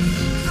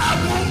 I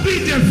won't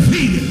be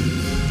defeated,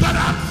 but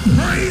I'm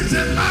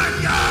praising my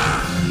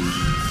God.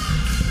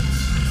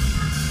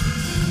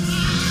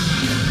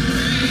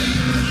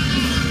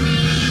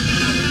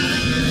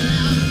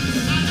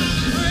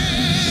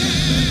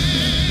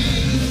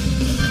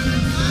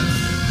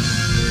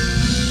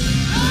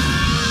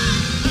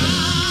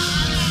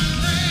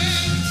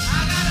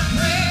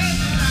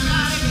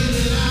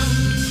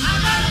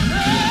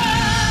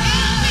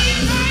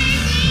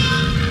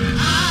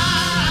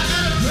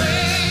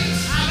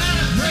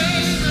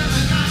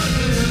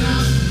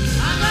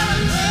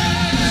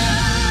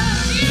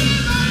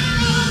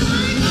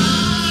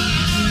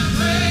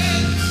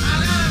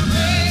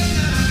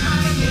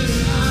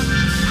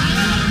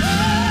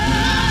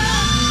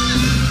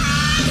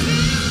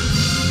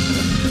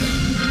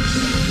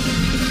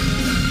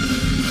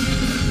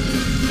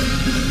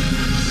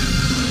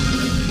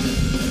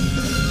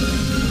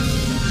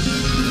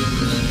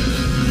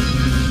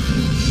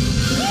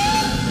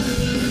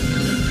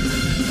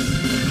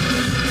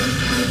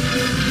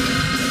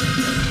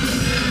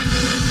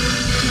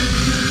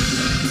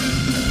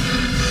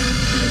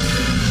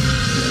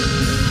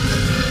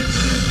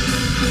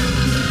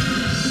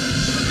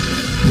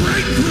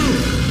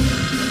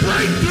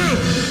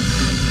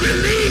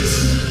 Release,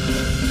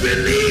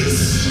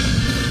 release,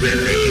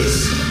 release,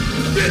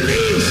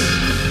 release,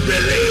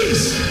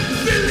 release,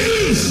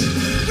 release,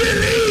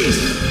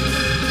 release.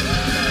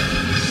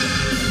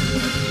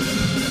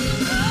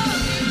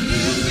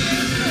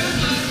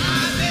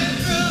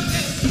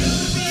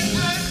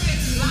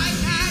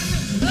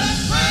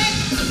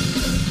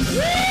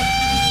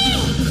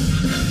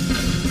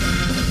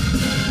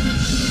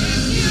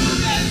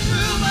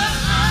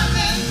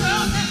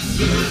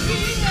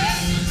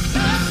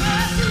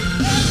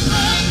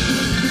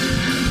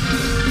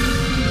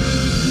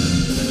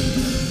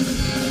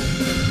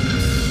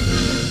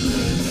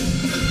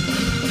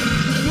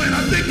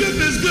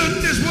 Goodness,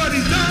 goodness, what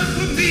he's done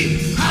for me.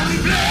 How he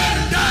bled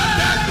and died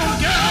back on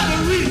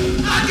Calvary.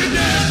 I can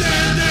dance,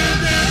 dance,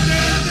 dance, dance,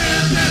 dance,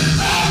 dance, dance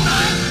all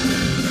night.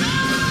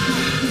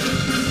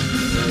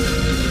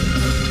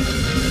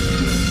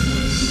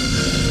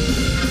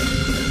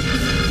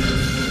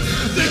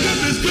 Think of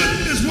his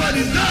goodness, what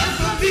he's done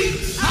for me.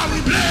 How he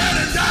bled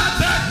and died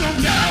back on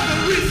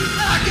Calvary.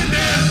 I can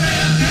dance,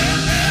 dance,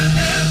 dance, dance,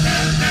 dance,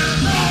 dance,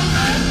 dance all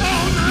night,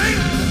 all night,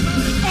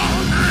 all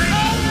night,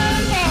 all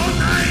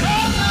night.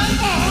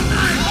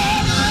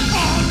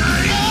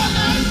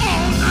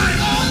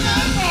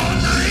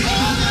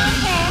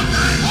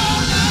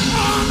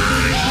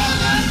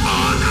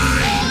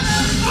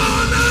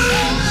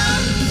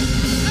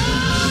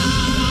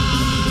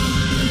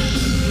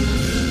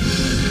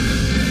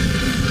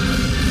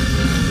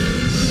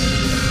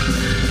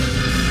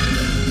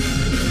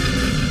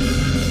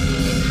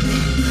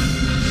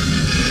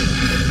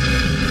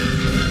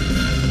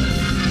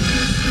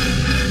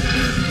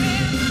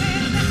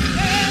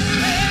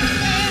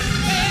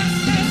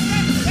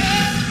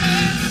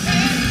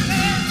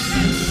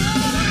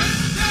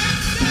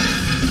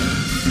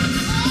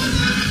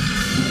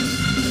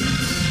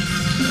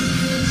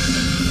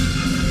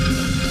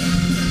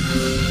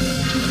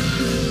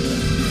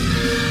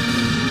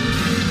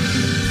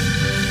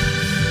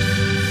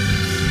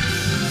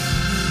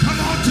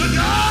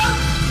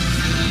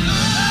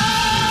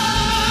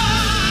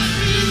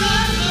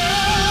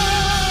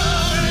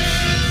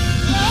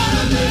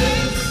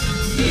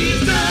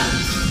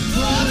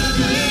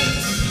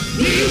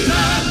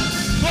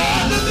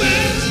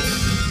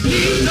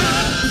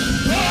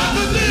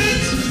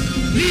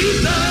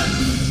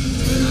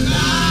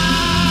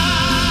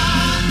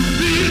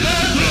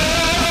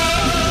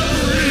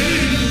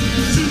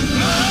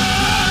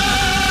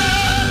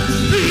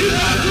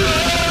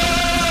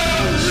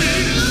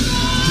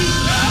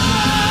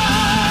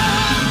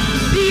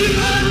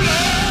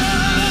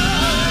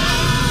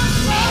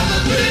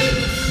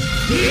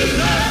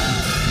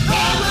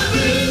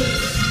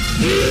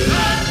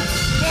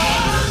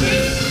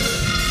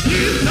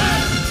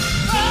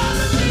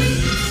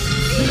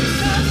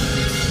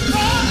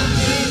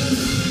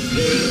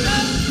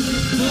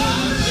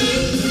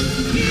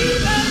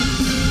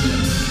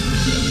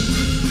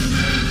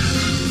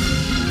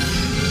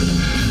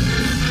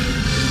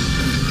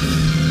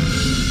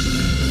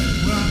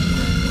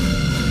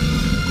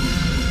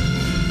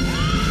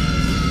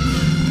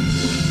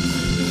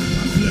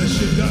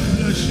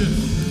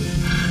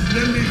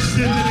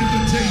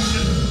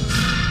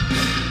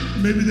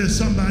 Maybe there's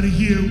somebody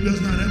here who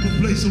does not have a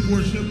place of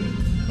worship,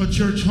 a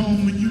church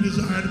home, and you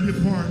desire to be a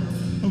part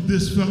of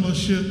this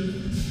fellowship.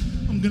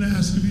 I'm going to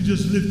ask if you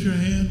just lift your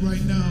hand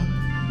right now,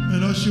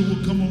 and usher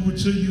will come over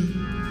to you.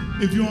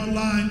 If you're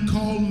online,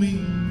 call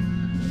me,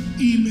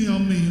 email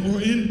me,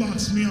 or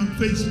inbox me on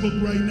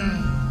Facebook right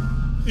now.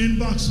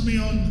 Inbox me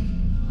on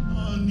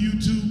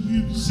YouTube.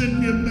 You send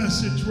me a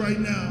message right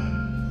now.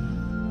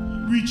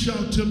 Reach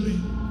out to me.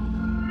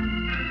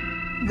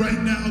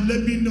 Right now,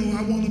 let me know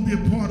I want to be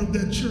a part of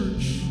that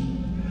church.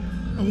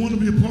 I want to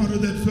be a part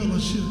of that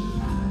fellowship.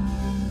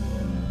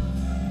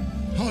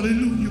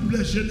 Hallelujah.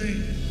 Bless your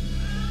name.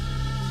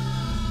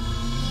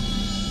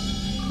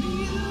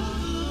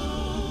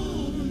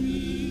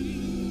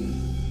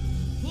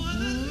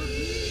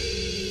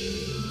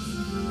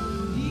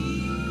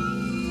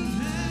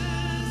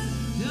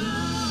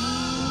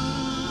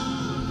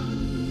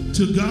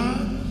 To God.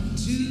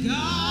 To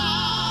God.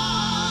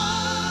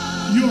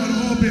 You ought to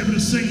all be able to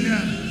sing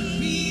that.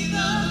 Be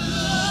the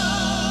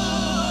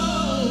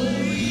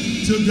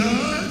glory. To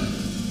God.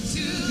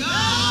 To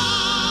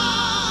God.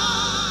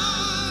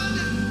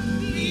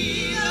 Be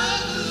the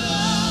glory.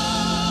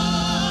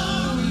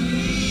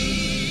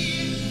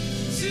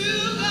 To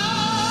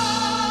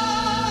God.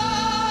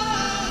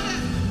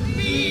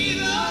 Be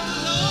the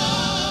glory.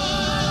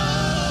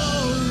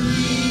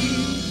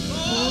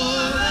 For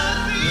the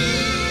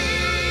things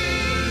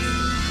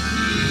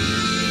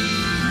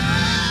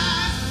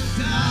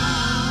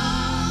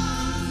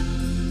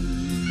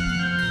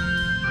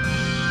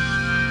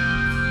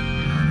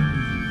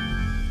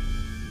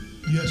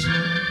Yes,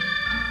 Lord.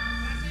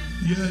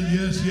 Yeah,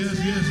 yes.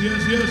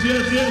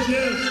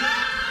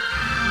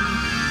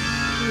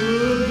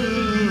 Oh,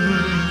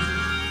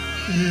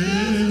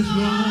 yes,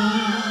 Lord.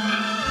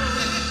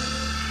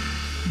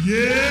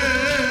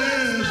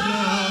 Yes,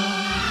 Lord.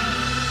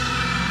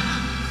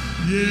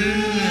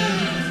 Yes.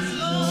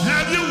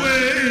 Have your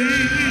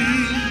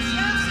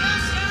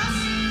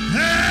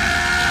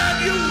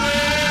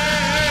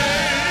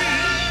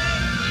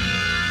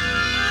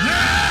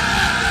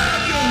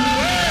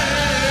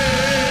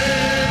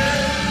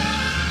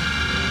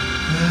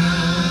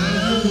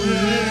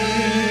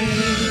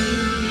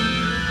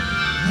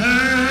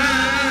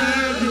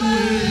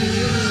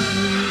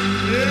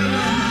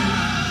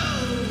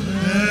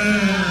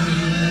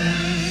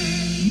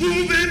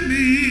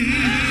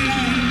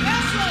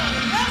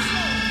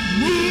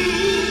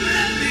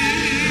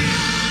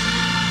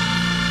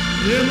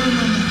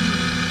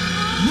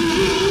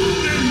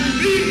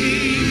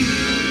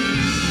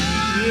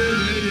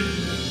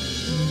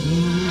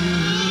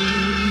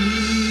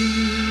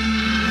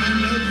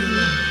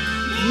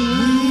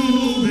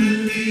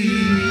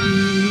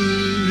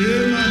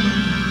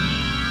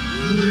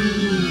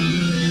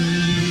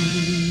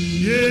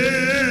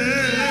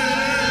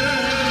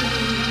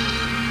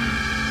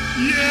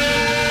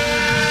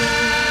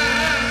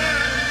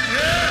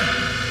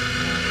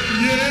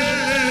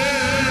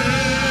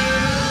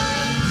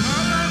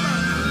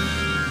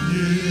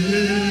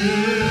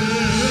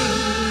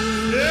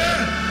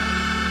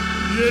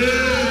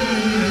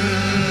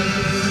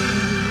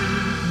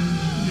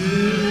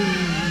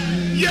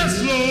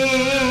Yes, Lord.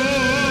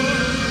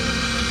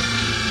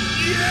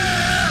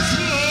 Yes,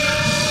 Lord.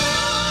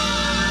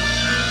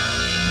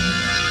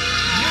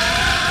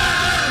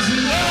 Yes,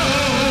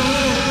 Lord.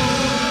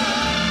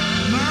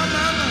 My.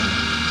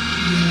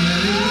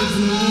 Yes,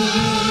 Lord.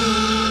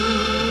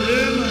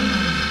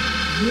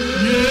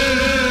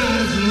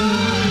 Yes,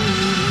 Lord.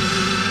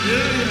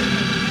 Yes,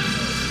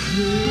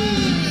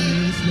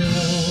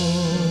 Lord.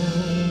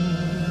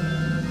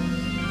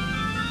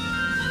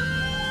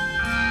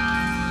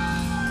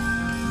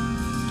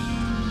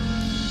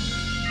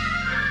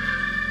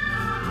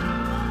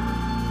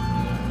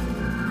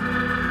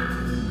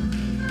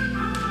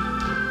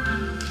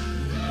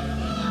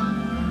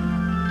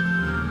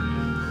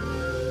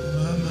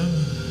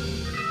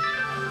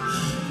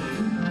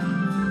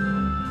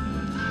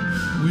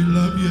 We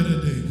love you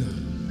today, God.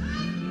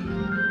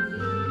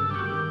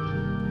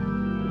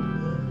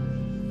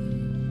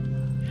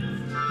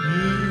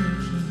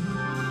 Yes.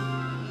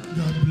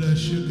 God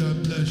bless you. God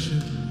bless you.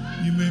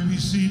 You may be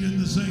seated in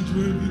the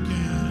sanctuary if you can.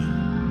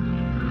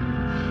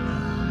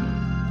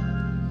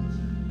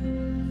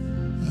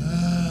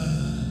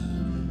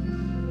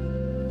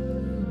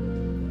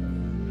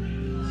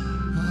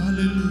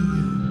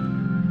 Hallelujah.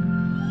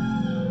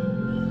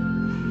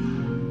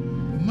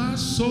 My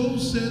soul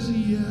says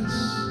yes.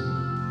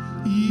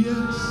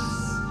 Yes,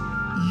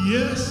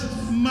 yes,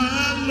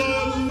 my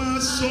Lord, my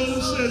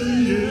soul says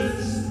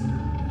yes,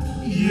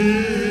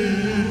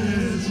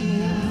 yes,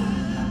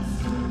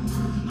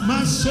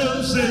 my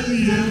soul says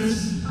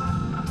yes,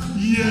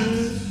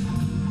 yes,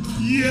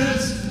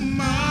 yes,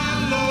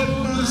 my Lord,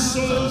 my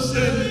soul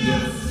says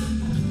yes,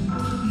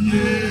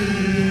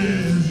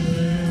 yes,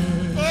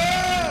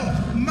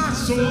 oh, my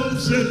soul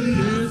says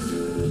yes,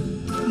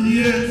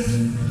 yes,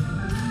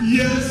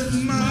 yes,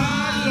 my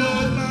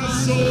Lord, my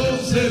soul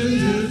says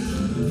yes.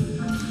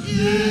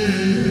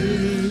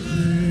 Yes.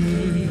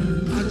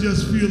 I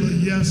just feel a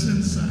yes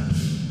inside.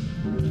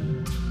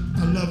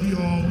 I love you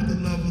all with the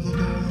love of the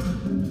Lord.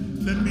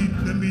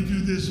 Let me do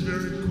this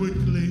very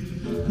quickly.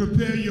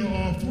 Prepare your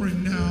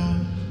offering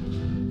now.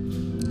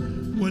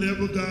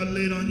 Whatever God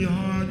laid on your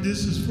heart.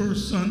 This is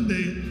First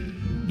Sunday.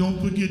 Don't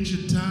forget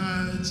your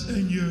tithes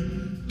and your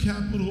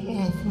capital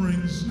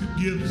offerings,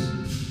 your gifts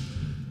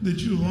that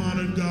you've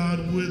honored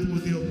God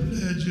with your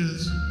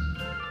pledges.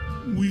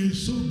 We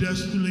so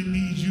desperately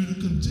need you to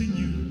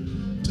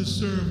continue to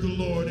serve the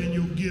Lord in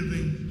your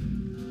giving.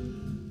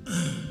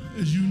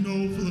 As you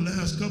know, for the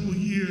last couple of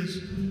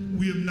years,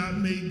 we have not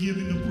made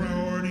giving a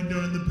priority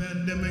during the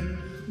pandemic.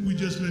 We've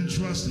just been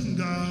trusting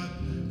God,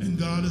 and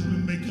God has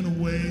been making a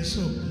way.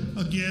 So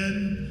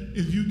again,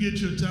 if you get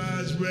your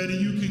tithes ready,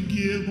 you can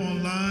give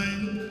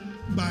online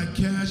by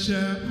Cash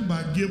App,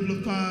 by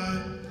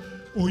Givelify,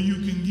 or you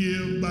can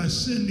give by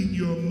sending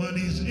your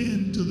monies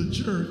into the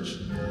church.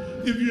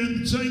 If you're in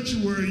the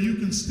sanctuary, you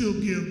can still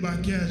give by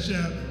Cash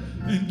App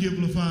and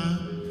Givelify.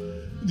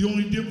 The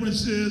only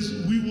difference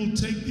is we will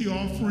take the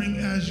offering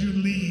as you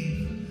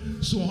leave.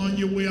 So on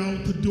your way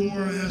out the door,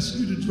 I ask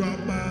you to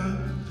drop by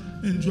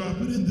and drop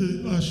it in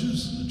the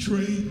usher's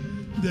tray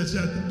that's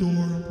at the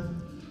door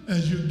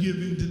as you're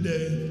giving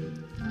today.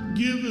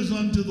 Give as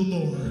unto the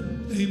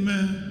Lord.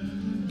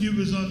 Amen. Give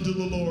as unto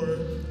the Lord.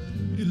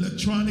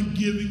 Electronic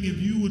giving, if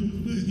you would,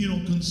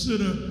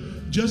 consider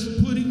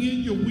just putting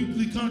in your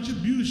weekly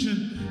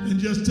contribution and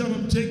just tell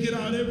them take it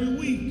out every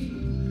week.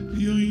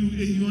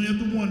 You don't have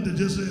to wonder.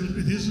 Just say,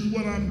 this is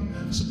what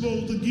I'm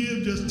supposed to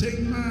give. Just take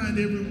mine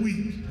every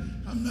week.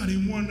 I'm not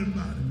even wondering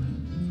about it.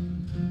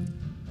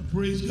 I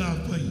praise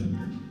God for you.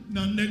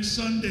 Now next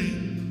Sunday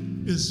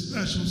is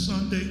Special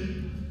Sunday.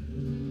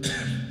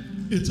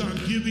 It's our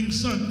Giving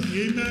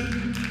Sunday.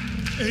 Amen.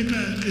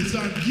 Amen. It's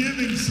our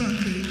Giving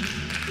Sunday.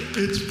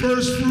 It's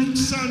First Fruit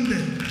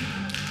Sunday.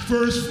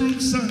 First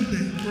Fruit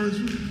Sunday.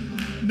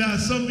 Now,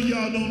 some of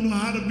y'all don't know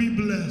how to be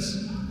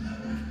blessed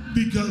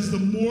because the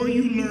more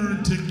you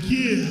learn to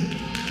give,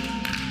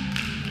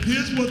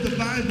 here's what the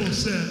Bible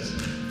says.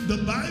 The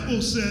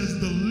Bible says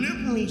the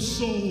liberal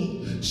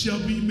soul shall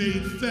be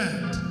made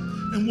fat.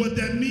 And what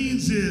that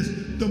means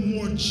is the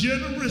more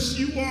generous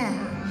you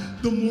are,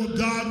 the more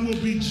God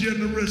will be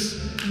generous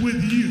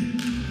with you.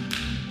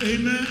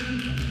 Amen?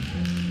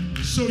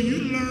 So you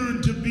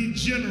learn to be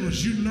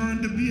generous. You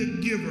learn to be a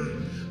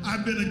giver.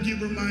 I've been a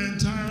giver my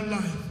entire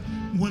life.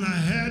 When I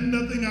had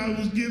nothing I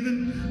was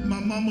giving, my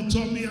mama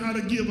taught me how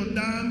to give a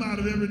dime out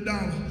of every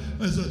dollar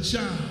as a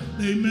child.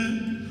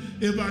 Amen?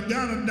 If I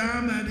got a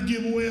dime, I had to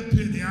give away a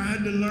penny. I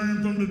had to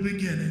learn from the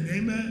beginning.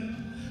 Amen?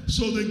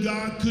 So that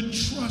God could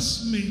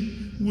trust me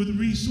with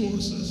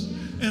resources.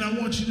 And I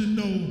want you to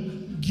know,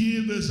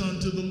 give as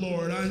unto the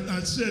Lord.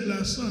 I said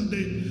last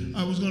Sunday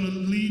I was going to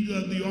lead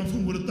the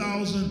offering with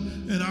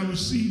 1,000, and I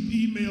received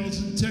emails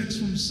and texts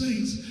from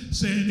saints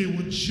saying they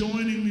were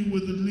joining me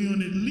with at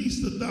least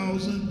least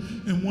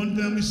 1,000, and one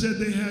family said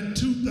they had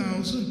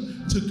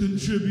 2,000 to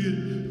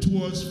contribute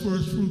towards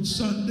First Fruit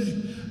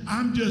Sunday.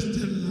 I'm just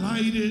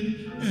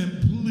delighted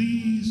and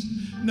pleased.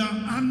 Now,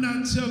 I'm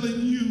not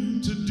telling you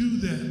to do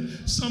that.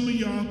 Some of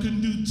y'all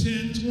can do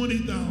 10,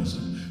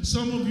 20,000.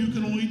 Some of you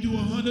can only do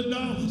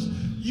 $100.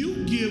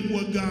 You give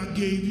what God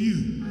gave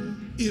you.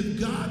 If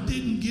God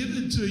didn't give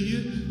it to you,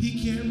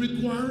 he can't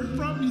require it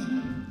from you.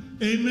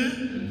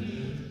 Amen?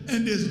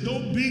 And there's no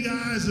big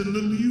eyes and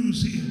little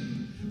U's here.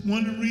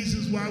 One of the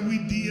reasons why we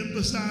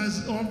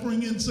de-emphasize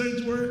offering in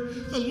sanctuary,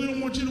 because we don't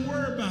want you to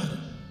worry about it.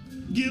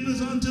 Give us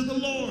unto the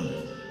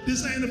Lord.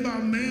 This ain't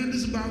about man,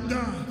 this is about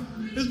God.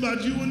 It's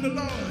about you and the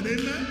Lord.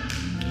 Amen?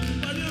 It's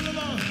about you and the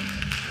Lord.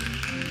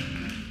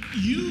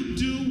 You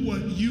do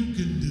what you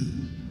can do.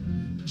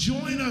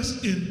 Join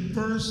us in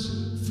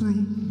first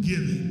fruit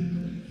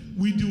giving.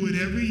 We do it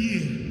every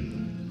year.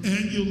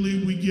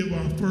 Annually, we give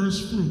our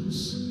first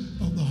fruits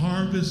of the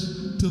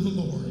harvest to the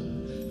Lord.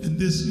 And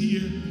this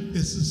year,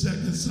 it's the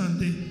second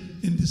Sunday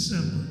in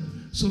December.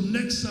 So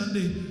next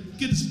Sunday,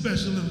 get a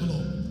special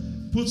envelope.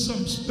 Put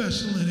something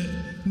special in it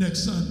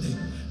next Sunday.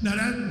 Now,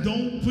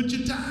 don't put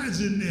your tithes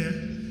in there,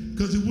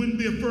 because it wouldn't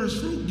be a first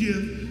fruit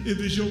gift if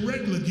it's your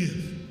regular gift.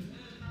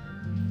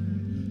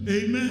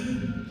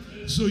 Amen?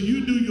 So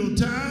you do your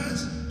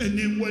tithes, and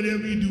then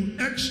whatever you do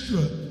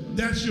extra,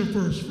 that's your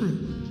first fruit.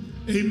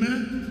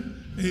 Amen?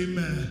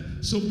 Amen.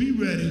 So be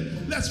ready.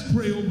 Let's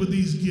pray over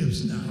these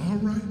gifts now, all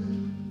right?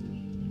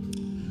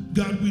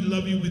 God, we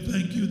love you. We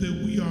thank you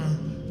that we are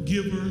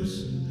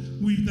givers.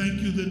 We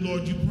thank you that,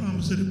 Lord, you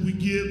promised that if we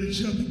give, it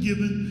shall be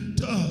given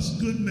to us.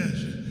 Good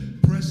measure.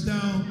 Pressed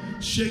down,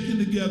 shaken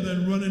together,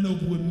 and running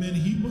over with men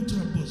heap unto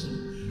our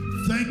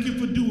bosom. Thank you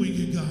for doing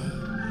it,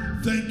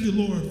 God. Thank you,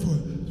 Lord, for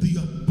the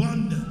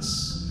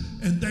abundance.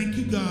 And thank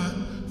you, God,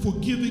 for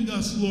giving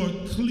us,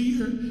 Lord,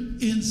 clear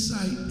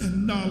insight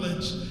and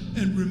knowledge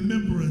and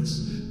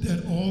remembrance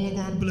that all of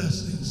our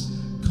blessings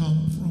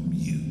come from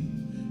you.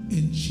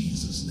 In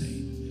Jesus'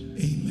 name,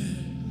 amen.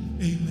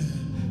 Amen.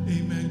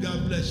 Amen.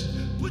 God bless you.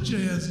 Put your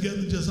hands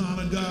together. Just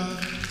honor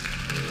God.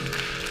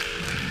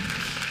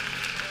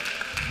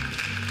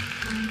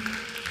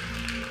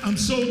 I'm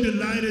so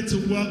delighted to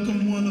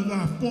welcome one of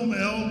our former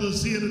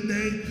elders here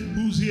today,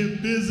 who's here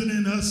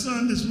visiting her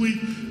son this week,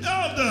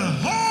 Elder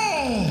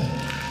Hall,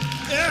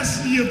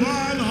 S.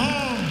 Yvonne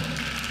Hall.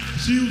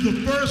 She was the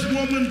first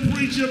woman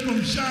preacher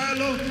from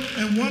Shiloh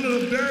and one of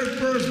the very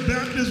first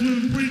Baptist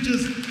women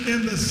preachers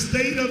in the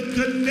state of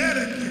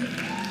Connecticut.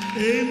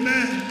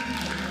 Amen.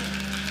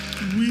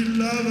 We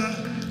love her.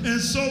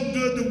 And so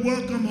good to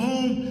welcome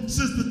home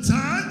Sister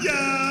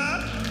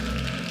Tanya.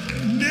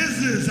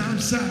 I'm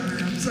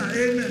sorry.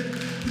 Amen.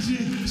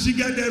 She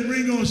got that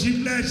ring on.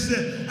 She flashed,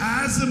 said,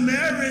 I'm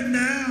married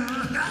now.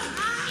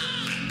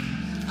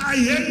 I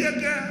hear you,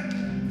 girl.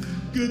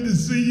 Good to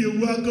see you.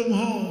 Welcome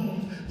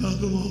home.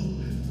 Welcome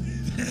home.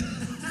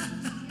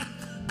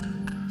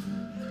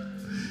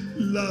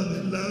 Love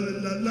it.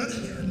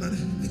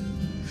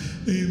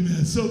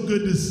 Amen. So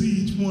good to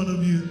see each one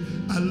of you.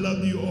 I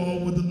love you all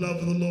with the love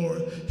of the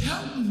Lord.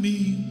 Help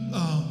me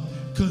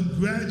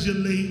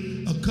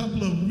congratulate a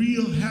couple of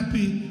real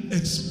happy,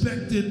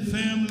 expected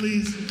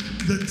families.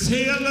 The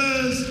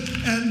Taylors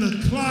and the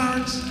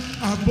Clarks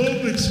are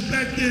both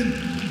expecting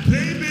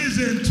babies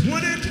in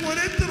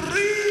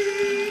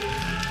 2023.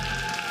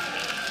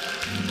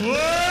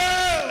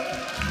 Oh,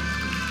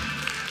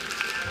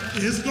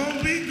 it's going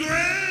to be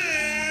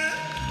grand.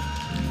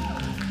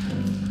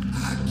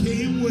 I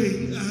can't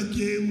wait.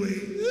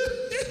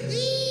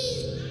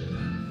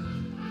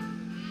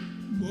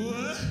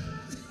 Boy,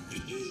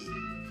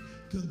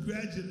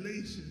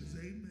 congratulations.